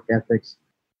great work ethics.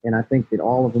 And I think that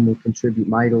all of them will contribute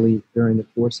mightily during the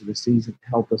course of the season to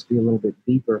help us be a little bit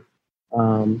deeper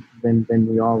than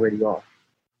we already are.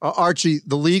 Archie,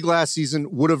 the league last season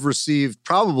would have received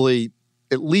probably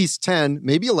at least 10,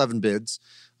 maybe 11 bids.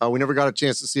 We never got a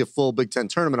chance to see a full Big Ten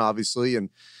tournament, obviously. And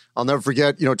I'll never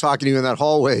forget, talking to you in that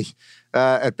hallway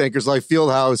at Bankers Life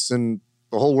Fieldhouse, and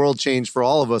the whole world changed for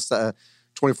all of us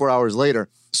 24 hours later.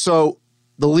 So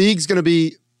the league's going to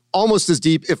be almost as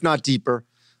deep, if not deeper.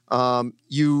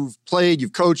 You've played,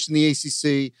 you've coached in the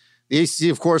ACC. The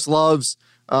ACC, of course, loves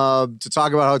to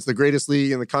talk about how it's the greatest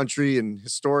league in the country and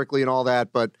historically and all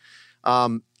that. But,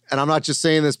 and I'm not just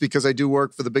saying this because I do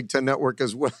work for the Big Ten Network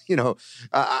as well.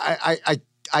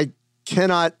 I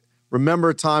cannot remember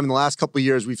a time in the last couple of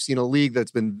years we've seen a league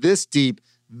that's been this deep,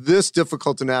 this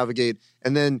difficult to navigate,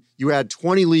 and then you add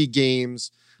 20 league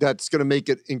games. That's going to make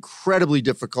it incredibly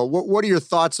difficult. What are your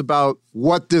thoughts about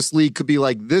what this league could be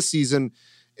like this season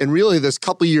and really this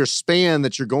couple year span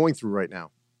that you're going through right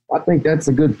now? I think that's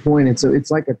a good point.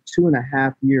 It's like a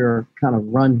 2.5 year kind of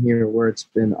run here where it's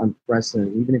been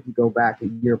unprecedented. Even if you go back a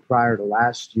year prior to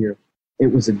last year,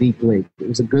 it was a deep league. It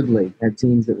was a good league. Had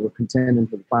teams that were contending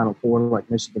for the Final Four, like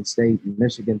Michigan State and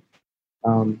Michigan.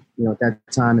 At that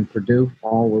time, in Purdue,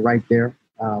 all were right there,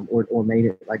 or made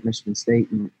it, like Michigan State.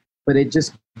 But it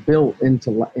just built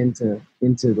into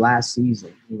last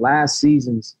season. Last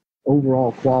season's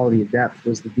overall quality of depth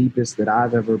was the deepest that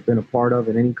I've ever been a part of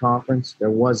in any conference.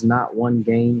 There was not one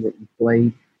game that you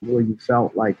played where you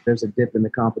felt like there's a dip in the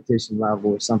competition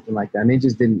level or something like that. And it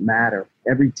just didn't matter.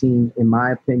 Every team, in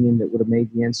my opinion, that would have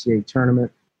made the NCAA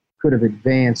tournament could have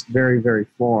advanced very, very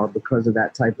far because of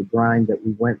that type of grind that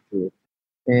we went through.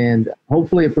 And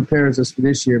hopefully it prepares us for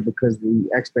this year because the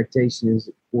expectation is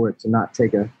for it to not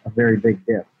take a very big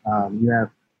dip. You have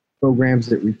programs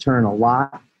that return a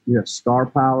lot. You have star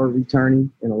power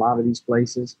returning in a lot of these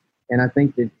places. And I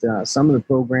think that some of the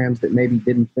programs that maybe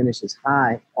didn't finish as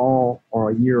high all are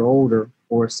a year older,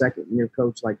 or a second-year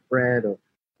coach like Fred or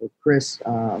Chris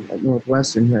at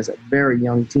Northwestern, who has a very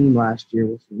young team last year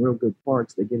with some real good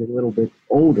parts. They get a little bit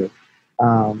older.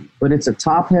 But it's a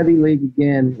top-heavy league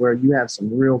again where you have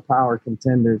some real power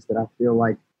contenders that I feel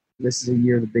like this is a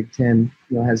year the Big Ten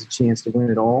has a chance to win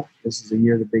it all. This is a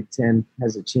year the Big Ten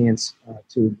has a chance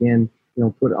to, again,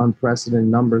 put unprecedented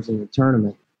numbers in the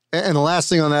tournament. And the last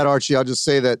thing on that, Archie, I'll just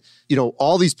say that,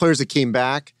 all these players that came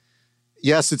back,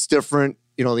 yes, it's different.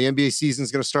 The NBA season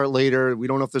is going to start later. We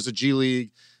don't know if there's a G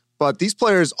League. But these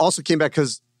players also came back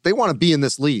because they want to be in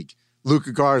this league.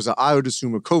 Luka Garza, Ayo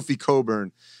Dosunmu, Kofi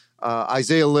Coburn,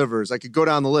 Isaiah Livers. I could go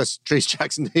down the list. Trace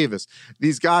Jackson-Davis.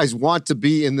 These guys want to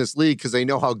be in this league because they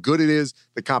know how good it is,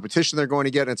 the competition they're going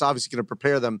to get, and it's obviously going to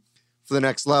prepare them for the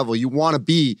next level. You want to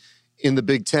be in the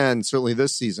Big Ten, certainly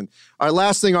this season. All right,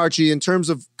 last thing, Archie, in terms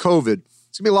of COVID,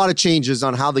 there's going to be a lot of changes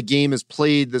on how the game is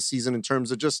played this season in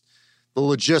terms of just the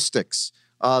logistics,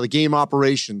 the game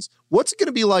operations. What's it going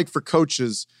to be like for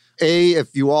coaches, A,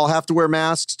 if you all have to wear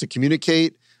masks to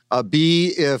communicate,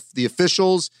 B, if the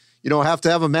officials, have to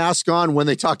have a mask on when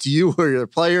they talk to you or your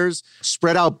players,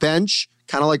 spread out bench,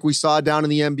 kind of like we saw down in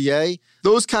the NBA.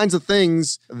 Those kinds of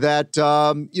things that,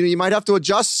 you might have to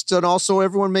adjust, and also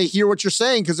everyone may hear what you're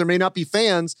saying because there may not be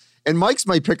fans, and mics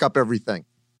might pick up everything.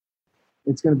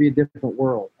 It's going to be a different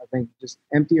world. I think just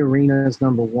empty arenas,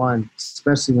 number one,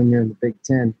 especially when you're in the Big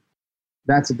Ten,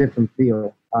 that's a different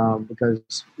feel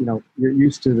because, you're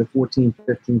used to the 14,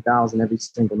 15,000 every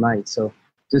single night. So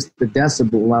just the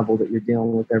decibel level that you're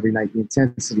dealing with every night, the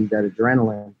intensity, that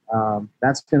adrenaline,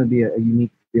 that's going to be a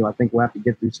unique feel. I think we'll have to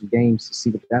get through some games to see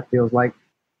what that feels like.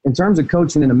 In terms of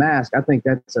coaching in a mask, I think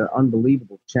that's an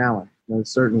unbelievable challenge.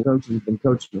 Certain coaches have been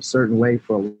coaching a certain way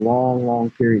for a long, long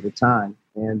period of time.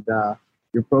 And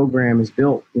your program is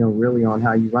built, really on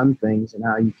how you run things and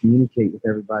how you communicate with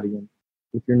everybody. And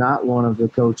if you're not one of the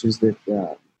coaches that,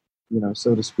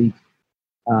 so to speak,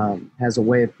 has a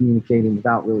way of communicating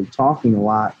without really talking a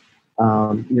lot,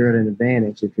 you're at an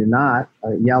advantage. If you're not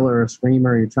a yeller or a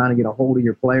screamer, you're trying to get a hold of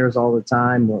your players all the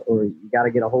time, or you got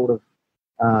to get a hold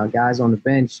of guys on the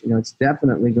bench, it's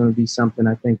definitely going to be something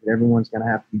I think that everyone's going to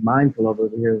have to be mindful of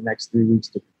over here the next 3 weeks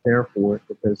to prepare for it.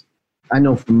 Because I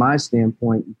know from my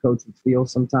standpoint, you coach with feel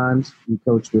sometimes, you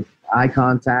coach with eye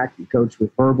contact, you coach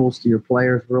with verbals to your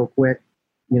players real quick.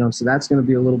 So that's going to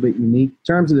be a little bit unique. In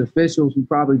terms of the officials, we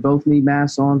probably both need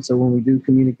masks on. So when we do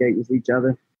communicate with each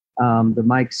other, the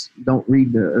mics don't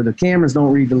read the cameras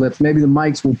don't read the lips. Maybe the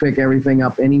mics will pick everything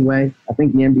up anyway. I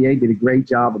think the NBA did a great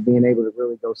job of being able to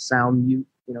really go sound mute,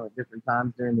 at different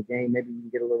times during the game. Maybe you can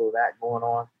get a little of that going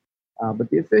on. But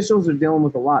the officials are dealing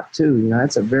with a lot too.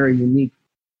 That's a very unique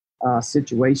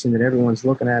situation that everyone's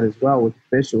looking at as well with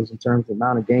officials in terms of the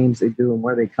amount of games they do and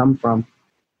where they come from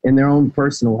in their own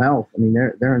personal health. I mean,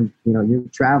 they're in, you're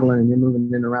traveling and you're moving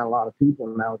in and around a lot of people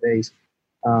nowadays.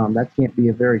 That can't be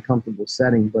a very comfortable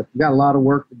setting, but you got a lot of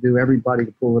work to do, everybody,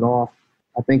 to pull it off.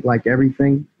 I think like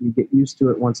everything, you get used to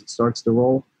it once it starts to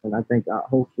roll. And I think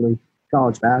hopefully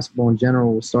college basketball in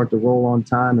general will start to roll on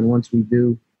time. And once we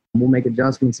do, we'll make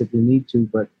adjustments if we need to,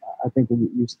 but I think we'll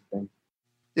get used to things.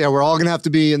 Yeah, we're all going to have to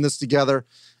be in this together.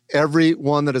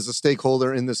 everyone that is a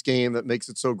stakeholder in this game that makes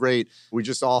it so great. We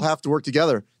just all have to work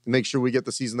together to make sure we get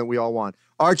the season that we all want.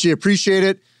 Archie, appreciate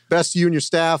it. Best to you and your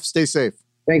staff. Stay safe.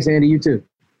 Thanks, Andy. You too.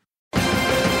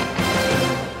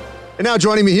 And now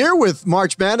joining me here with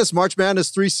March Madness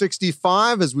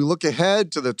 365, as we look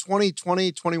ahead to the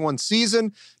 2020-21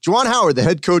 season, Juwan Howard, the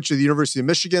head coach of the University of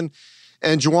Michigan.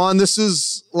 And Juwan, this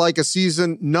is like a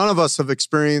season none of us have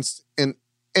experienced in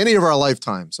any of our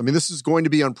lifetimes. I mean, this is going to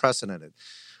be unprecedented.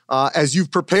 As you've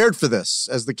prepared for this,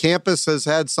 as the campus has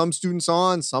had some students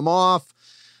on, some off,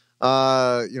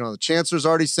 the chancellor's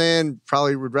already saying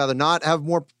probably would rather not have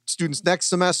more students next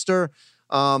semester.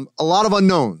 A lot of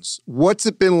unknowns. What's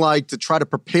it been like to try to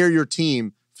prepare your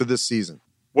team for this season?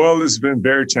 Well, it's been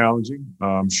very challenging.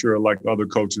 I'm sure like other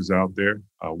coaches out there,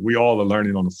 we all are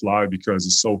learning on the fly because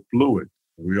it's so fluid.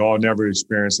 We all never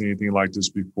experienced anything like this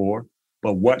before.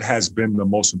 But what has been the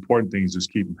most important thing is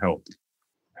just keep them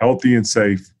healthy and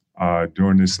safe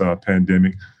during this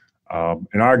pandemic.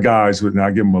 And our guys, and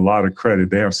I give them a lot of credit,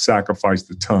 they have sacrificed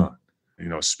a ton.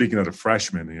 Speaking of the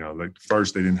freshmen, like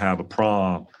first they didn't have a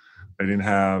prom. They didn't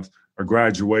have a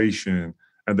graduation.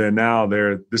 And then now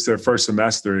this is their first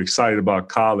semester, excited about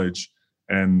college,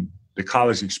 and the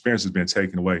college experience has been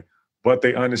taken away. But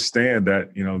they understand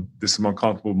that, there's some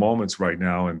uncomfortable moments right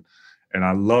now. And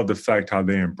I love the fact how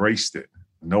they embraced it.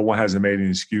 No one hasn't made any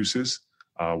excuses.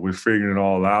 We're figuring it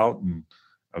all out. And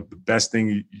the best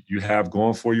thing you have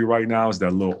going for you right now is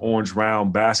that little orange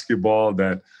round basketball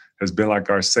that has been like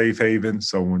our safe haven.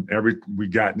 So whenever we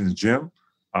got in the gym,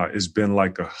 it's been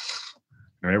like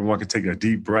everyone can take a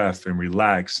deep breath and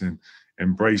relax and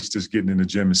embrace just getting in the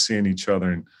gym and seeing each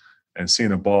other and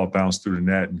seeing a ball bounce through the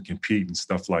net and compete and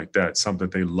stuff like that, something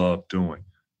that they love doing.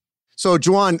 So,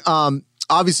 Juwan,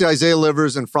 obviously Isaiah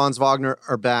Livers and Franz Wagner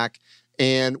are back,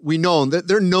 and we know that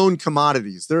they're known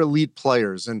commodities. They're elite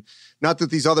players, and not that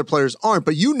these other players aren't,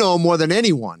 but you know more than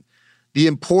anyone the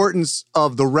importance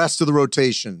of the rest of the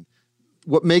rotation,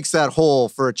 what makes that whole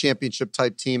for a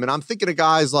championship-type team. And I'm thinking of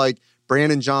guys like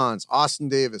Brandon Johns, Austin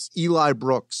Davis, Eli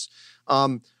Brooks.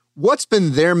 What's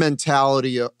been their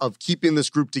mentality of keeping this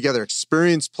group together,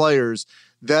 experienced players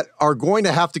that are going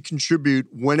to have to contribute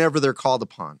whenever they're called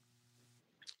upon?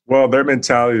 Well, their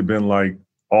mentality has been like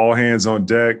all hands on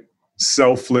deck,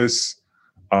 selfless,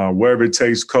 wherever it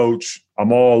takes, coach.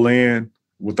 I'm all in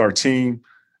with our team.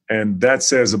 And that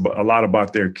says a lot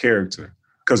about their character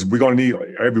because we're going to need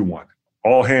everyone,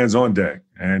 all hands on deck.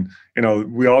 And,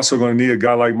 we also going to need a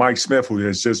guy like Mike Smith, who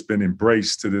has just been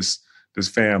embraced to this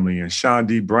family, and Sean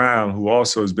D. Brown, who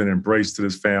also has been embraced to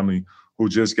this family, who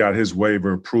just got his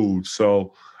waiver approved.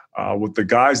 So with the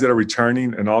guys that are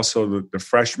returning and also the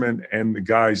freshmen and the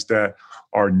guys that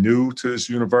are new to this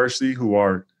university who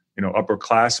are,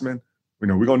 upperclassmen, we're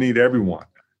going to need everyone.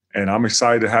 And I'm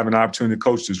excited to have an opportunity to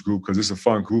coach this group because it's a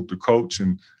fun group to coach.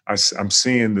 And I'm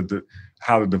seeing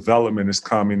how the development is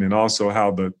coming and also how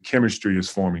the chemistry is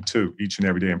forming too, each and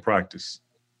every day in practice.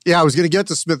 Yeah, I was going to get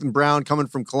to Smith and Brown coming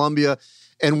from Columbia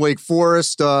and Wake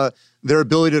Forest, their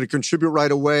ability to contribute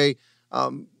right away.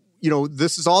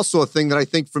 This is also a thing that I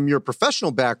think from your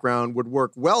professional background would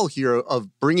work well here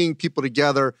of bringing people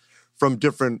together from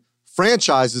different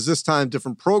franchises, this time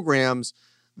different programs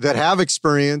that have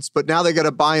experience, but now they got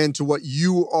to buy into what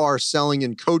you are selling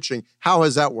and coaching. How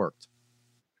has that worked?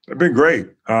 It's been great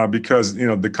because,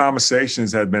 the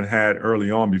conversations had been had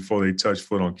early on before they touched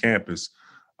foot on campus.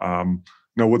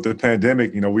 With the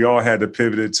pandemic, we all had to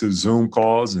pivot it to Zoom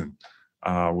calls and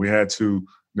we had to,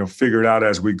 figure it out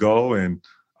as we go. And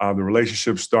the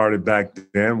relationship started back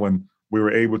then when we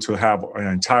were able to have an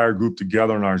entire group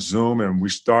together on our Zoom, and we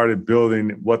started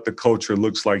building what the culture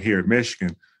looks like here at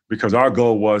Michigan, because our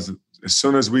goal was as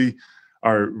soon as we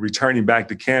are returning back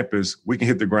to campus, we can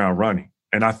hit the ground running.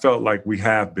 And I felt like we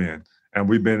have been, and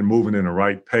we've been moving in the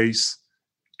right pace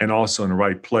and also in the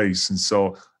right place. And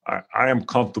so I am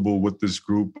comfortable with this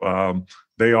group.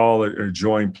 They all are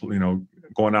enjoying,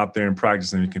 going out there and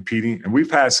practicing and competing. And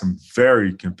we've had some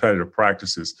very competitive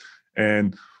practices.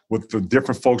 And with the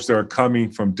different folks that are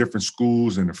coming from different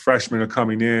schools and the freshmen are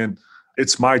coming in,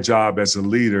 it's my job as a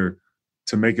leader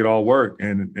to make it all work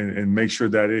and make sure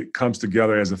that it comes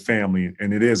together as a family,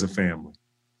 and it is a family.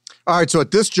 All right, so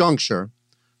at this juncture,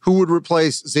 who would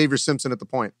replace Xavier Simpson at the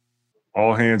point?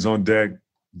 All hands on deck,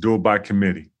 do it by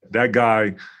committee. That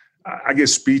guy, I get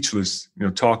speechless,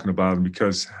 talking about him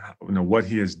because, what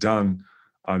he has done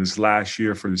this last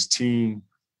year for this team,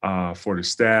 for the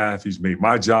staff. He's made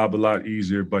my job a lot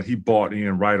easier, but he bought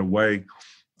in right away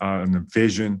in the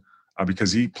vision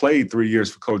because he played 3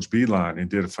 years for Coach Beeline and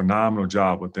did a phenomenal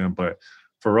job with them. But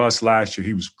for us last year,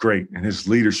 he was great, and his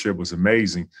leadership was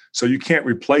amazing. So you can't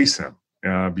replace him.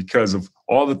 because of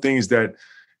all the things that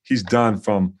he's done,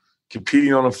 from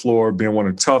competing on the floor, being one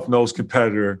of the tough-nosed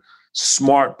competitor,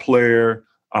 smart player.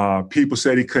 People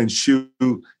said he couldn't shoot.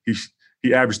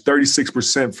 He averaged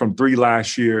 36% from three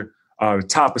last year, the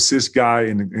top assist guy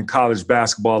in college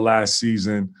basketball last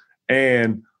season,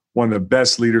 and one of the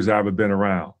best leaders I've ever been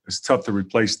around. It's tough to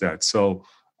replace that. So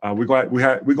we're going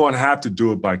to have to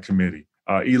do it by committee.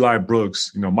 Eli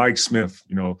Brooks, Mike Smith,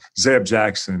 Zeb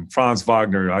Jackson, Franz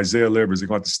Wagner, Isaiah Livers are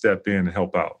going to step in and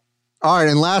help out. All right,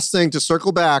 and last thing, to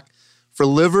circle back, for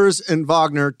Livers and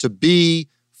Wagner to be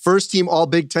first-team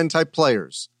All-Big Ten type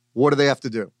players, what do they have to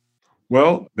do?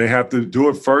 Well, they have to do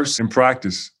it first in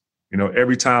practice,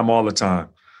 every time, all the time.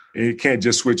 It can't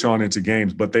just switch on into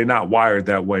games, but they're not wired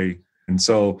that way. And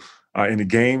so in the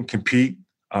game, compete,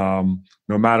 no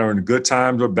matter in the good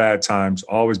times or bad times,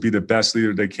 always be the best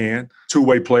leader they can.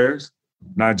 Two-way players,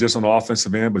 not just on the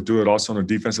offensive end, but do it also on the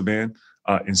defensive end.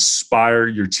 Inspire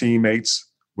your teammates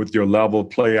with your level of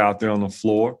play out there on the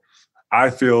floor. I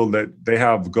feel that they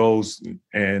have goals,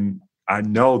 and I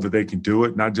know that they can do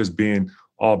it, not just being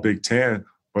all Big Ten,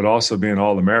 but also being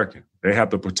All-American. They have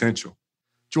the potential.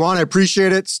 Juwan, I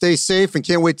appreciate it. Stay safe, and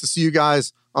can't wait to see you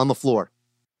guys on the floor.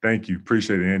 Thank you.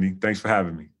 Appreciate it, Andy. Thanks for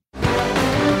having me.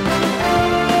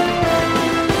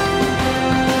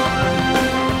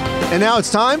 And now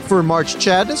it's time for March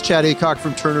Chadness. Chad Aycock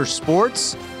from Turner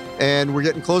Sports. And we're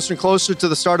getting closer and closer to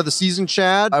the start of the season,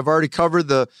 Chad. I've already covered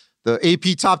the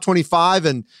AP Top 25,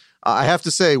 and I have to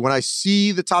say, when I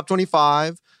see the Top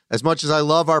 25, as much as I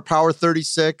love our Power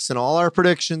 36 and all our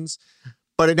predictions,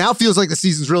 but it now feels like the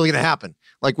season's really going to happen.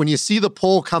 Like when you see the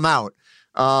poll come out,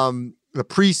 the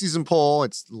preseason poll,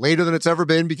 it's later than it's ever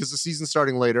been because the season's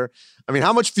starting later. I mean,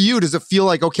 how much for you does it feel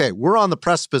like, okay, we're on the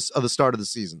precipice of the start of the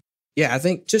season? Yeah, I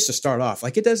think just to start off,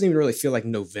 it doesn't even really feel like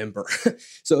November.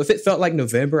 So if it felt like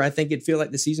November, I think it'd feel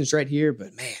like the season's right here.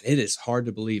 But man, it is hard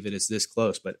to believe it is this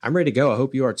close. But I'm ready to go. I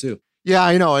hope you are too. Yeah,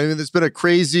 I know. I mean, there's been a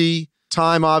crazy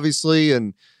time, obviously,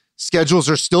 and schedules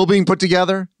are still being put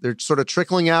together. They're sort of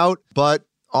trickling out, but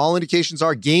all indications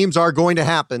are games are going to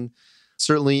happen,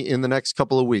 certainly in the next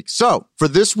couple of weeks. So for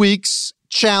this week's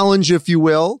challenge, if you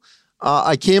will,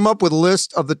 I came up with a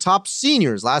list of the top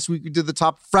seniors. Last week we did the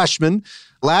top freshmen.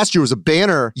 Last year was a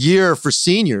banner year for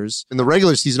seniors. In the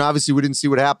regular season, obviously we didn't see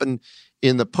what happened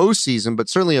in the postseason, but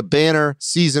certainly a banner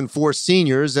season for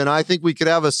seniors. And I think we could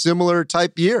have a similar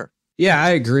type year. Yeah, I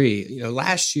agree.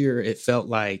 Last year it felt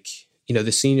like,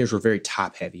 the seniors were very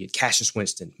top heavy. You had Cassius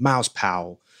Winston, Miles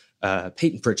Powell,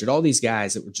 Peyton Pritchard, all these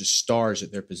guys that were just stars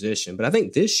at their position. But I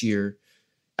think this year,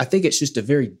 it's just a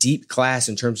very deep class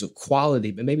in terms of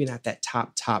quality, but maybe not that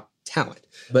top talent.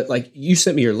 But you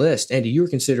sent me your list, Andy, you were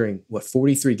considering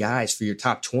 43 guys for your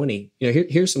top 20.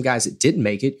 Here's some guys that didn't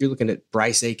make it. You're looking at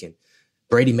Bryce Aiken,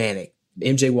 Brady Manick,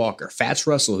 MJ Walker, Fats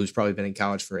Russell, who's probably been in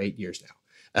college for 8 years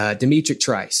now, Demetric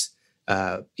Trice,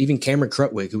 even Cameron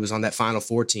Krutwig, who was on that Final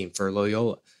Four team for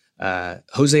Loyola,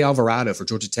 Jose Alvarado for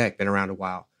Georgia Tech, been around a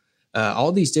while.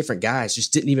 All these different guys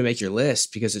just didn't even make your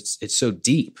list because it's so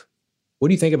deep. What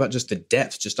do you think about just the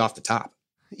depth just off the top?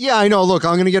 Yeah, I know. Look,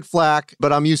 I'm going to get flack,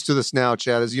 but I'm used to this now,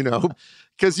 Chad, as you know,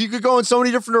 because you could go in so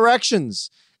many different directions.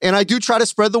 And I do try to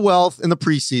spread the wealth in the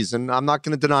preseason. I'm not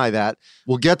going to deny that.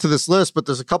 We'll get to this list, but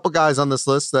there's a couple guys on this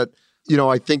list that,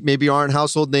 I think maybe aren't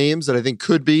household names that I think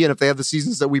could be. And if they have the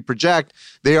seasons that we project,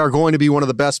 they are going to be one of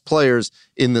the best players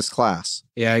in this class.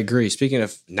 Yeah, I agree. Speaking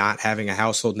of not having a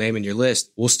household name in your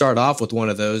list, we'll start off with one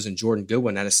of those and Jordan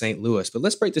Goodwin out of St. Louis. But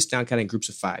let's break this down kind of in groups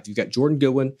of 5. You've got Jordan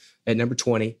Goodwin at number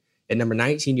 20. At number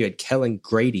 19, you had Kellen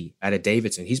Grady out of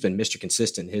Davidson. He's been Mr.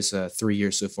 Consistent his 3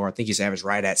 years so far. I think he's averaged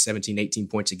right at 17, 18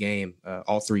 points a game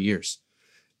all 3 years.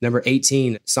 Number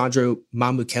 18, Sandro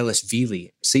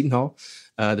Mamukelis-Vili, Seton Hall,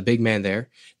 the big man there.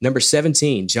 Number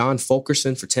 17, John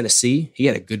Fulkerson for Tennessee. He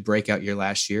had a good breakout year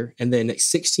last year. And then at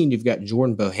 16, you've got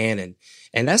Jordan Bohannon.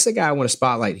 And that's the guy I want to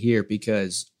spotlight here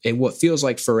because in what feels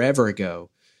like forever ago,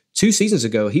 2 seasons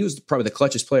ago, he was probably the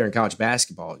clutchest player in college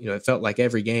basketball. It felt like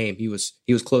every game he was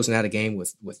closing out a game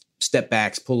with step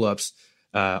backs, pull-ups,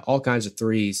 all kinds of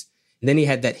threes. And then he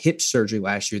had that hip surgery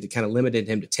last year that kind of limited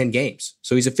him to 10 games.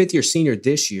 So he's a fifth-year senior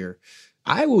this year.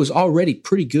 Iowa was already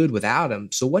pretty good without him.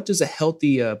 So what does a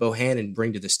healthy Bohannon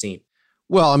bring to this team?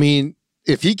 Well, I mean,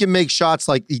 if he can make shots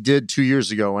like he did 2 years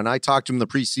ago, and I talked to him in the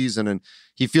preseason, and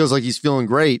he feels like he's feeling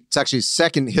great. It's actually his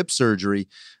second hip surgery.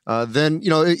 Then,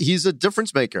 he's a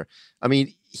difference maker. I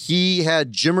mean, he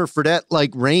had Jimmer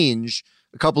Fredette-like range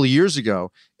a couple of years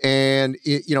ago. And,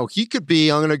 he could be,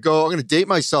 I'm going to date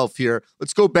myself here.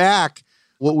 Let's go back,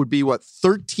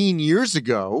 13 years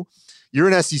ago. You're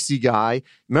an SEC guy.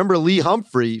 Remember Lee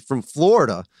Humphrey from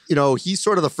Florida? He's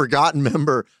sort of the forgotten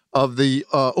member of the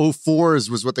 04s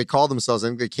was what they called themselves. I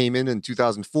think they came in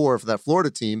 2004 for that Florida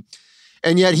team.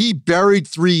 And yet he buried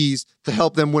threes to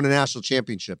help them win a national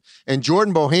championship. And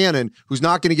Jordan Bohannon, who's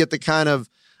not going to get the kind of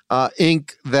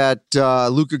ink that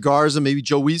Luka Garza, maybe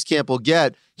Joe Wieskamp will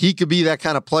get, he could be that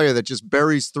kind of player that just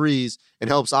buries threes and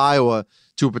helps Iowa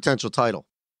to a potential title.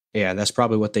 Yeah, that's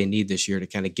probably what they need this year to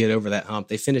kind of get over that hump.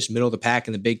 They finished middle of the pack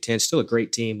in the Big Ten, still a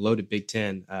great team, loaded Big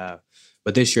Ten.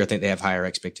 But this year, I think they have higher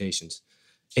expectations.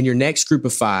 In your next group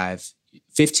of 5,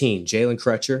 15, Jalen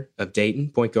Crutcher of Dayton,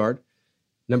 point guard.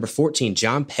 Number 14,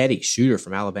 John Petty, shooter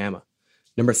from Alabama.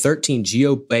 Number 13,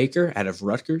 Geo Baker out of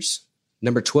Rutgers.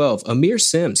 Number 12, Amir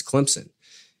Sims, Clemson.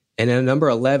 And then number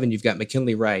 11, you've got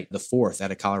McKinley Wright, the 4th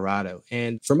out of Colorado.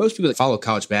 And for most people that follow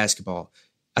college basketball,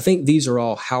 I think these are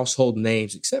all household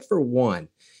names except for one.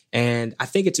 And I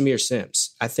think it's Amir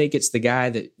Sims. I think it's the guy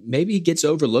that maybe he gets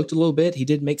overlooked a little bit. He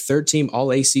did make third team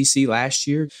All-ACC last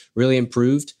year, really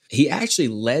improved. He actually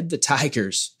led the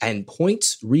Tigers in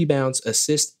points, rebounds,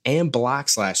 assists, and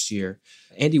blocks last year.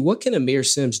 Andy, what can Amir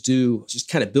Sims do just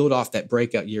kind of build off that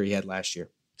breakout year he had last year?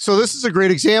 So this is a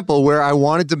great example where I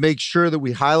wanted to make sure that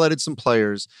we highlighted some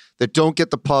players that don't get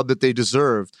the pub that they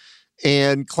deserve.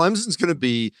 And Clemson's going to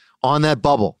be on that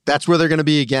bubble. That's where they're going to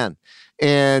be again.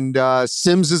 And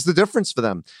Sims is the difference for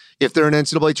them. If they're an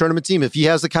NCAA tournament team, if he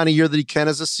has the kind of year that he can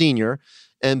as a senior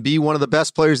and be one of the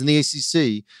best players in the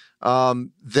ACC,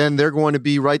 then they're going to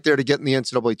be right there to get in the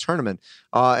NCAA tournament.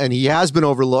 And he has been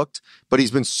overlooked, but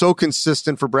he's been so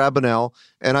consistent for Brad Bunnell,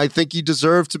 and I think he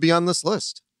deserved to be on this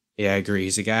list. Yeah, I agree.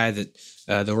 He's a guy that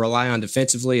they'll rely on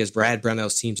defensively, as Brad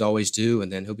Brownell's teams always do,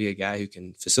 and then he'll be a guy who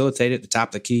can facilitate at the top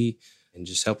of the key and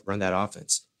just help run that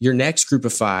offense. Your next group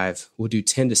of 5, we'll do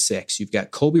 10 to 6. You've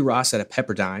got Colby Ross out of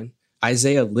Pepperdine,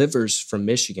 Isaiah Livers from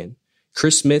Michigan,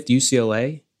 Chris Smith,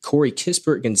 UCLA, Corey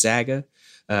Kispert, Gonzaga,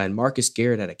 and Marcus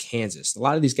Garrett out of Kansas. A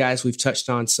lot of these guys we've touched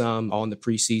on some all in the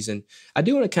preseason. I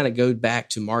do want to kind of go back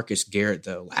to Marcus Garrett,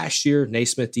 though. Last year,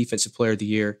 Naismith Defensive Player of the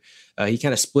Year. He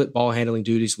kind of split ball handling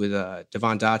duties with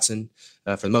Devon Dotson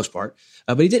for the most part,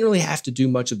 but he didn't really have to do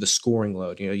much of the scoring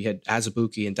load. You know, you had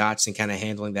Azubuike and Dotson kind of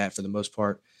handling that for the most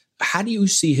part. How do you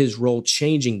see his role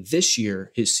changing this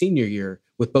year, his senior year,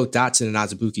 with both Dotson and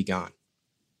Azubuike gone?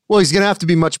 Well, he's going to have to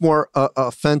be much more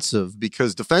offensive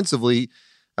because defensively,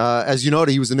 as you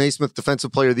noted, he was the Naismith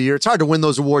Defensive Player of the Year. It's hard to win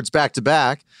those awards back to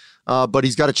back, but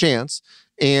he's got a chance.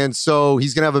 And so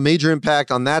he's going to have a major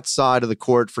impact on that side of the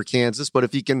court for Kansas. But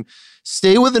if he can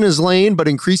stay within his lane but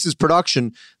increase his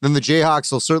production, then the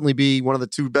Jayhawks will certainly be one of the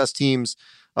 2 best teams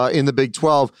in the Big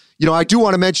 12. You know, I do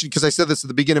want to mention, because I said this at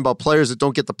the beginning about players that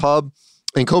don't get the pub,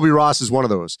 and Colby Ross is one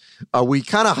of those. We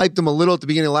kind of hyped them a little at the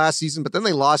beginning of last season, but then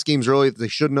they lost games early that they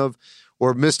shouldn't have,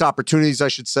 or missed opportunities, I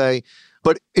should say.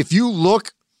 But if you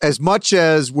look, as much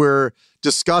as we're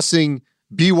discussing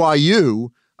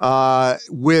BYU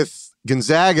with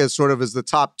Gonzaga sort of as the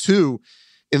top 2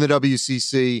 in the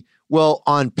WCC, well,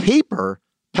 on paper,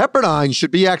 Pepperdine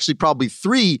should be actually probably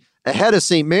 3 ahead of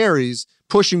St. Mary's,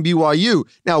 pushing BYU.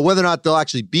 Now, whether or not they'll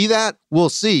actually be that, we'll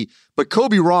see. But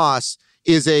Colby Ross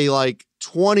is a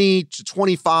 20 to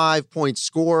 25 point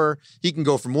scorer. He can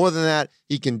go for more than that.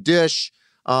 He can dish.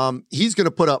 He's going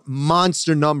to put up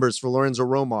monster numbers for Lorenzo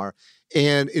Romar.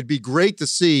 And it'd be great to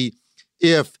see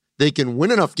if they can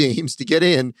win enough games to get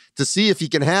in, to see if he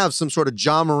can have some sort of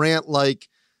John Morant-like,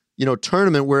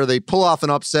 tournament where they pull off an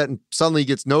upset and suddenly he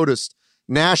gets noticed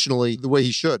nationally the way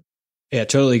he should. Yeah,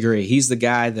 totally agree. He's the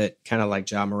guy that kind of like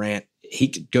John Morant, he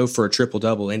could go for a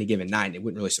triple-double any given night. It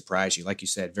wouldn't really surprise you. Like you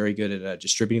said, very good at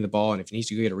distributing the ball, and if he needs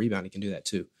to go get a rebound, he can do that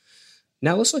too.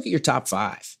 Now let's look at your top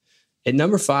 5. At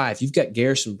number 5, you've got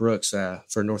Garrison Brooks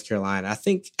for North Carolina. I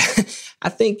think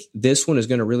this one is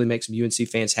going to really make some UNC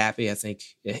fans happy. I think,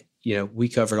 we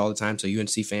cover it all the time, so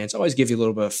UNC fans always give you a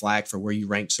little bit of flack for where you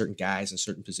rank certain guys in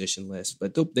certain position lists,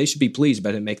 but they should be pleased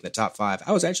about him making the top 5.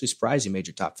 I was actually surprised he made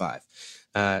your top 5.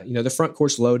 The front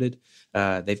court's loaded.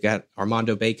 They've got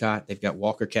Armando Bacot. They've got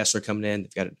Walker Kessler coming in.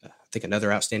 They've got, I think,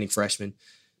 another outstanding freshman.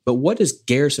 But what does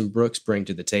Garrison Brooks bring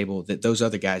to the table that those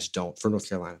other guys don't for North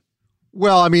Carolina?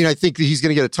 Well, I mean, I think that he's going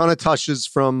to get a ton of touches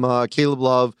from Caleb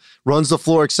Love, runs the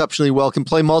floor exceptionally well, can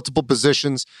play multiple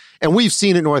positions. And we've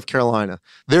seen at North Carolina,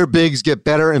 their bigs get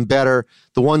better and better.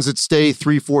 The ones that stay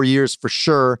 3-4 years for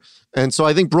sure. And so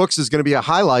I think Brooks is going to be a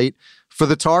highlight for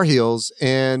the Tar Heels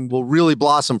and will really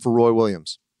blossom for Roy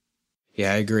Williams.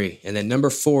 Yeah, I agree. And then number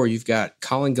 4, you've got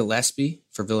Colin Gillespie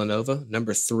for Villanova.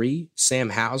 Number 3,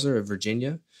 Sam Hauser of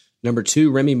Virginia. Number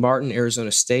 2, Remy Martin,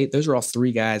 Arizona State. Those are all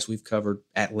 3 guys we've covered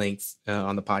at length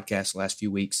on the podcast the last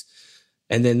few weeks.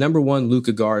 And then number 1,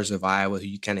 Luka Garza of Iowa, who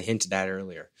you kind of hinted at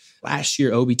earlier. Last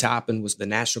year, Obi Toppin was the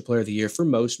National Player of the Year for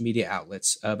most media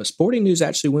outlets. But Sporting News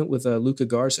actually went with Luka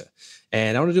Garza.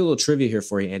 And I want to do a little trivia here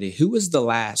for you, Andy. Who was the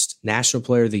last National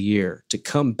Player of the Year to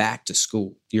come back to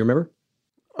school? Do you remember?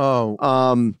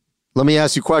 Let me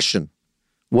ask you a question.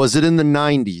 Was it in the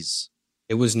 90s?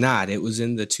 It was not. It was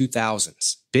in the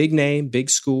 2000s. Big name, big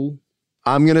school.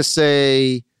 I'm going to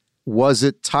say, was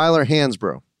it Tyler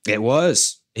Hansbrough? It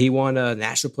was. He won a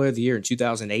National Player of the Year in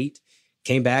 2008,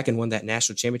 came back and won that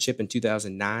national championship in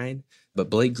 2009. But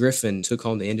Blake Griffin took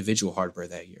home the individual hardware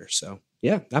that year. So,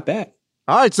 yeah, not bad.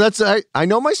 All right, so I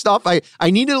know my stuff. I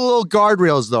needed a little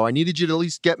guardrails, though. I needed you to at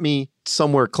least get me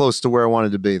somewhere close to where I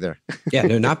wanted to be there. Yeah,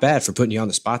 no, not bad for putting you on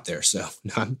the spot there. So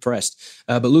no, I'm impressed.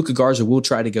 But Luka Garza will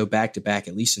try to go back-to-back,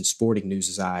 at least in Sporting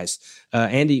News' eyes.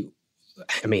 Andy,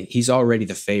 I mean, he's already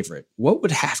the favorite. What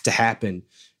would have to happen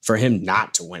for him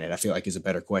not to win it? I feel like is a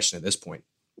better question at this point.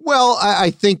 Well, I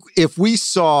think if we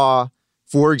saw,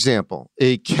 for example,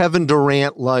 a Kevin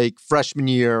Durant-like freshman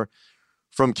year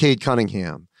from Cade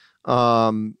Cunningham,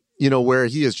 where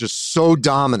he is just so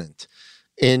dominant,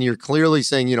 and you're clearly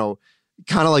saying,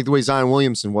 kind of like the way Zion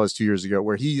Williamson was 2 years ago,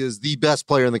 where he is the best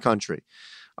player in the country,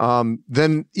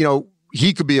 then,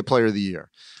 he could be a player of the year.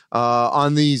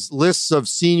 On these lists of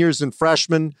seniors and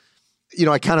freshmen,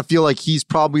 I kind of feel like he's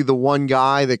probably the one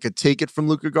guy that could take it from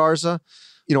Luka Garza.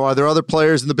 Are there other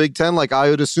players in the Big Ten like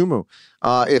Ayo Dosunmu?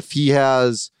 If he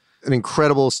has an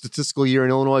incredible statistical year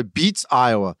in Illinois, beats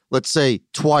Iowa, let's say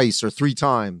twice or 3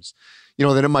 times,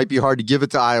 then it might be hard to give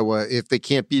it to Iowa if they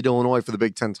can't beat Illinois for the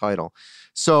Big Ten title.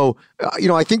 So,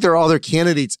 I think there are other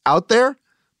candidates out there,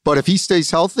 but if he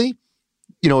stays healthy,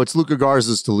 it's Luka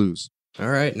Garza's to lose. All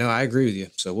right. No, I agree with you.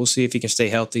 So we'll see if he can stay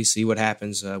healthy, see what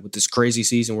happens with this crazy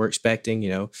season we're expecting.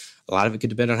 A lot of it could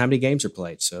depend on how many games are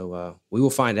played. So we will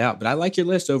find out. But I like your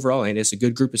list overall, and it's a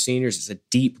good group of seniors. It's a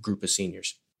deep group of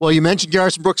seniors. Well, you mentioned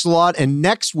Garrison Brooks a lot, and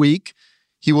next week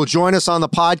he will join us on the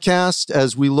podcast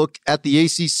as we look at the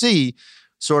ACC,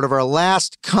 sort of our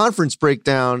last conference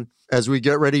breakdown as we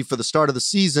get ready for the start of the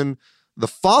season the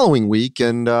following week.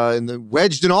 And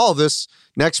wedged in all of this,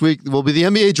 next week will be the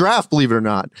NBA draft, believe it or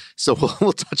not. So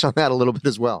we'll touch on that a little bit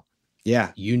as well.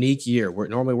 Yeah, unique year.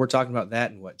 Normally we're talking about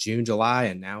that in June, July,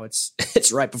 and now it's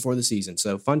right before the season.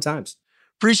 So fun times.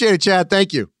 Appreciate it, Chad.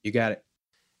 Thank you. You got it.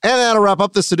 And that'll wrap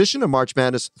up this edition of March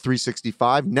Madness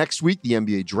 365. Next week, the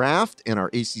NBA draft and our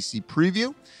ACC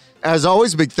preview. As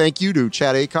always, a big thank you to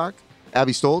Chad Aycock,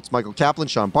 Abby Stoltz, Michael Kaplan,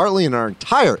 Sean Bartley, and our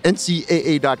entire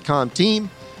NCAA.com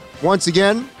team. Once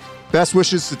again, best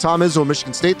wishes to Tom Izzo of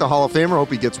Michigan State, the Hall of Famer.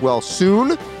 Hope he gets well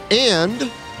soon. And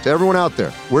to everyone out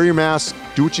there, wear your mask,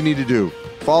 do what you need to do,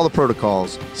 follow the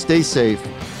protocols, stay safe.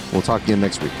 We'll talk again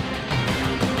next week.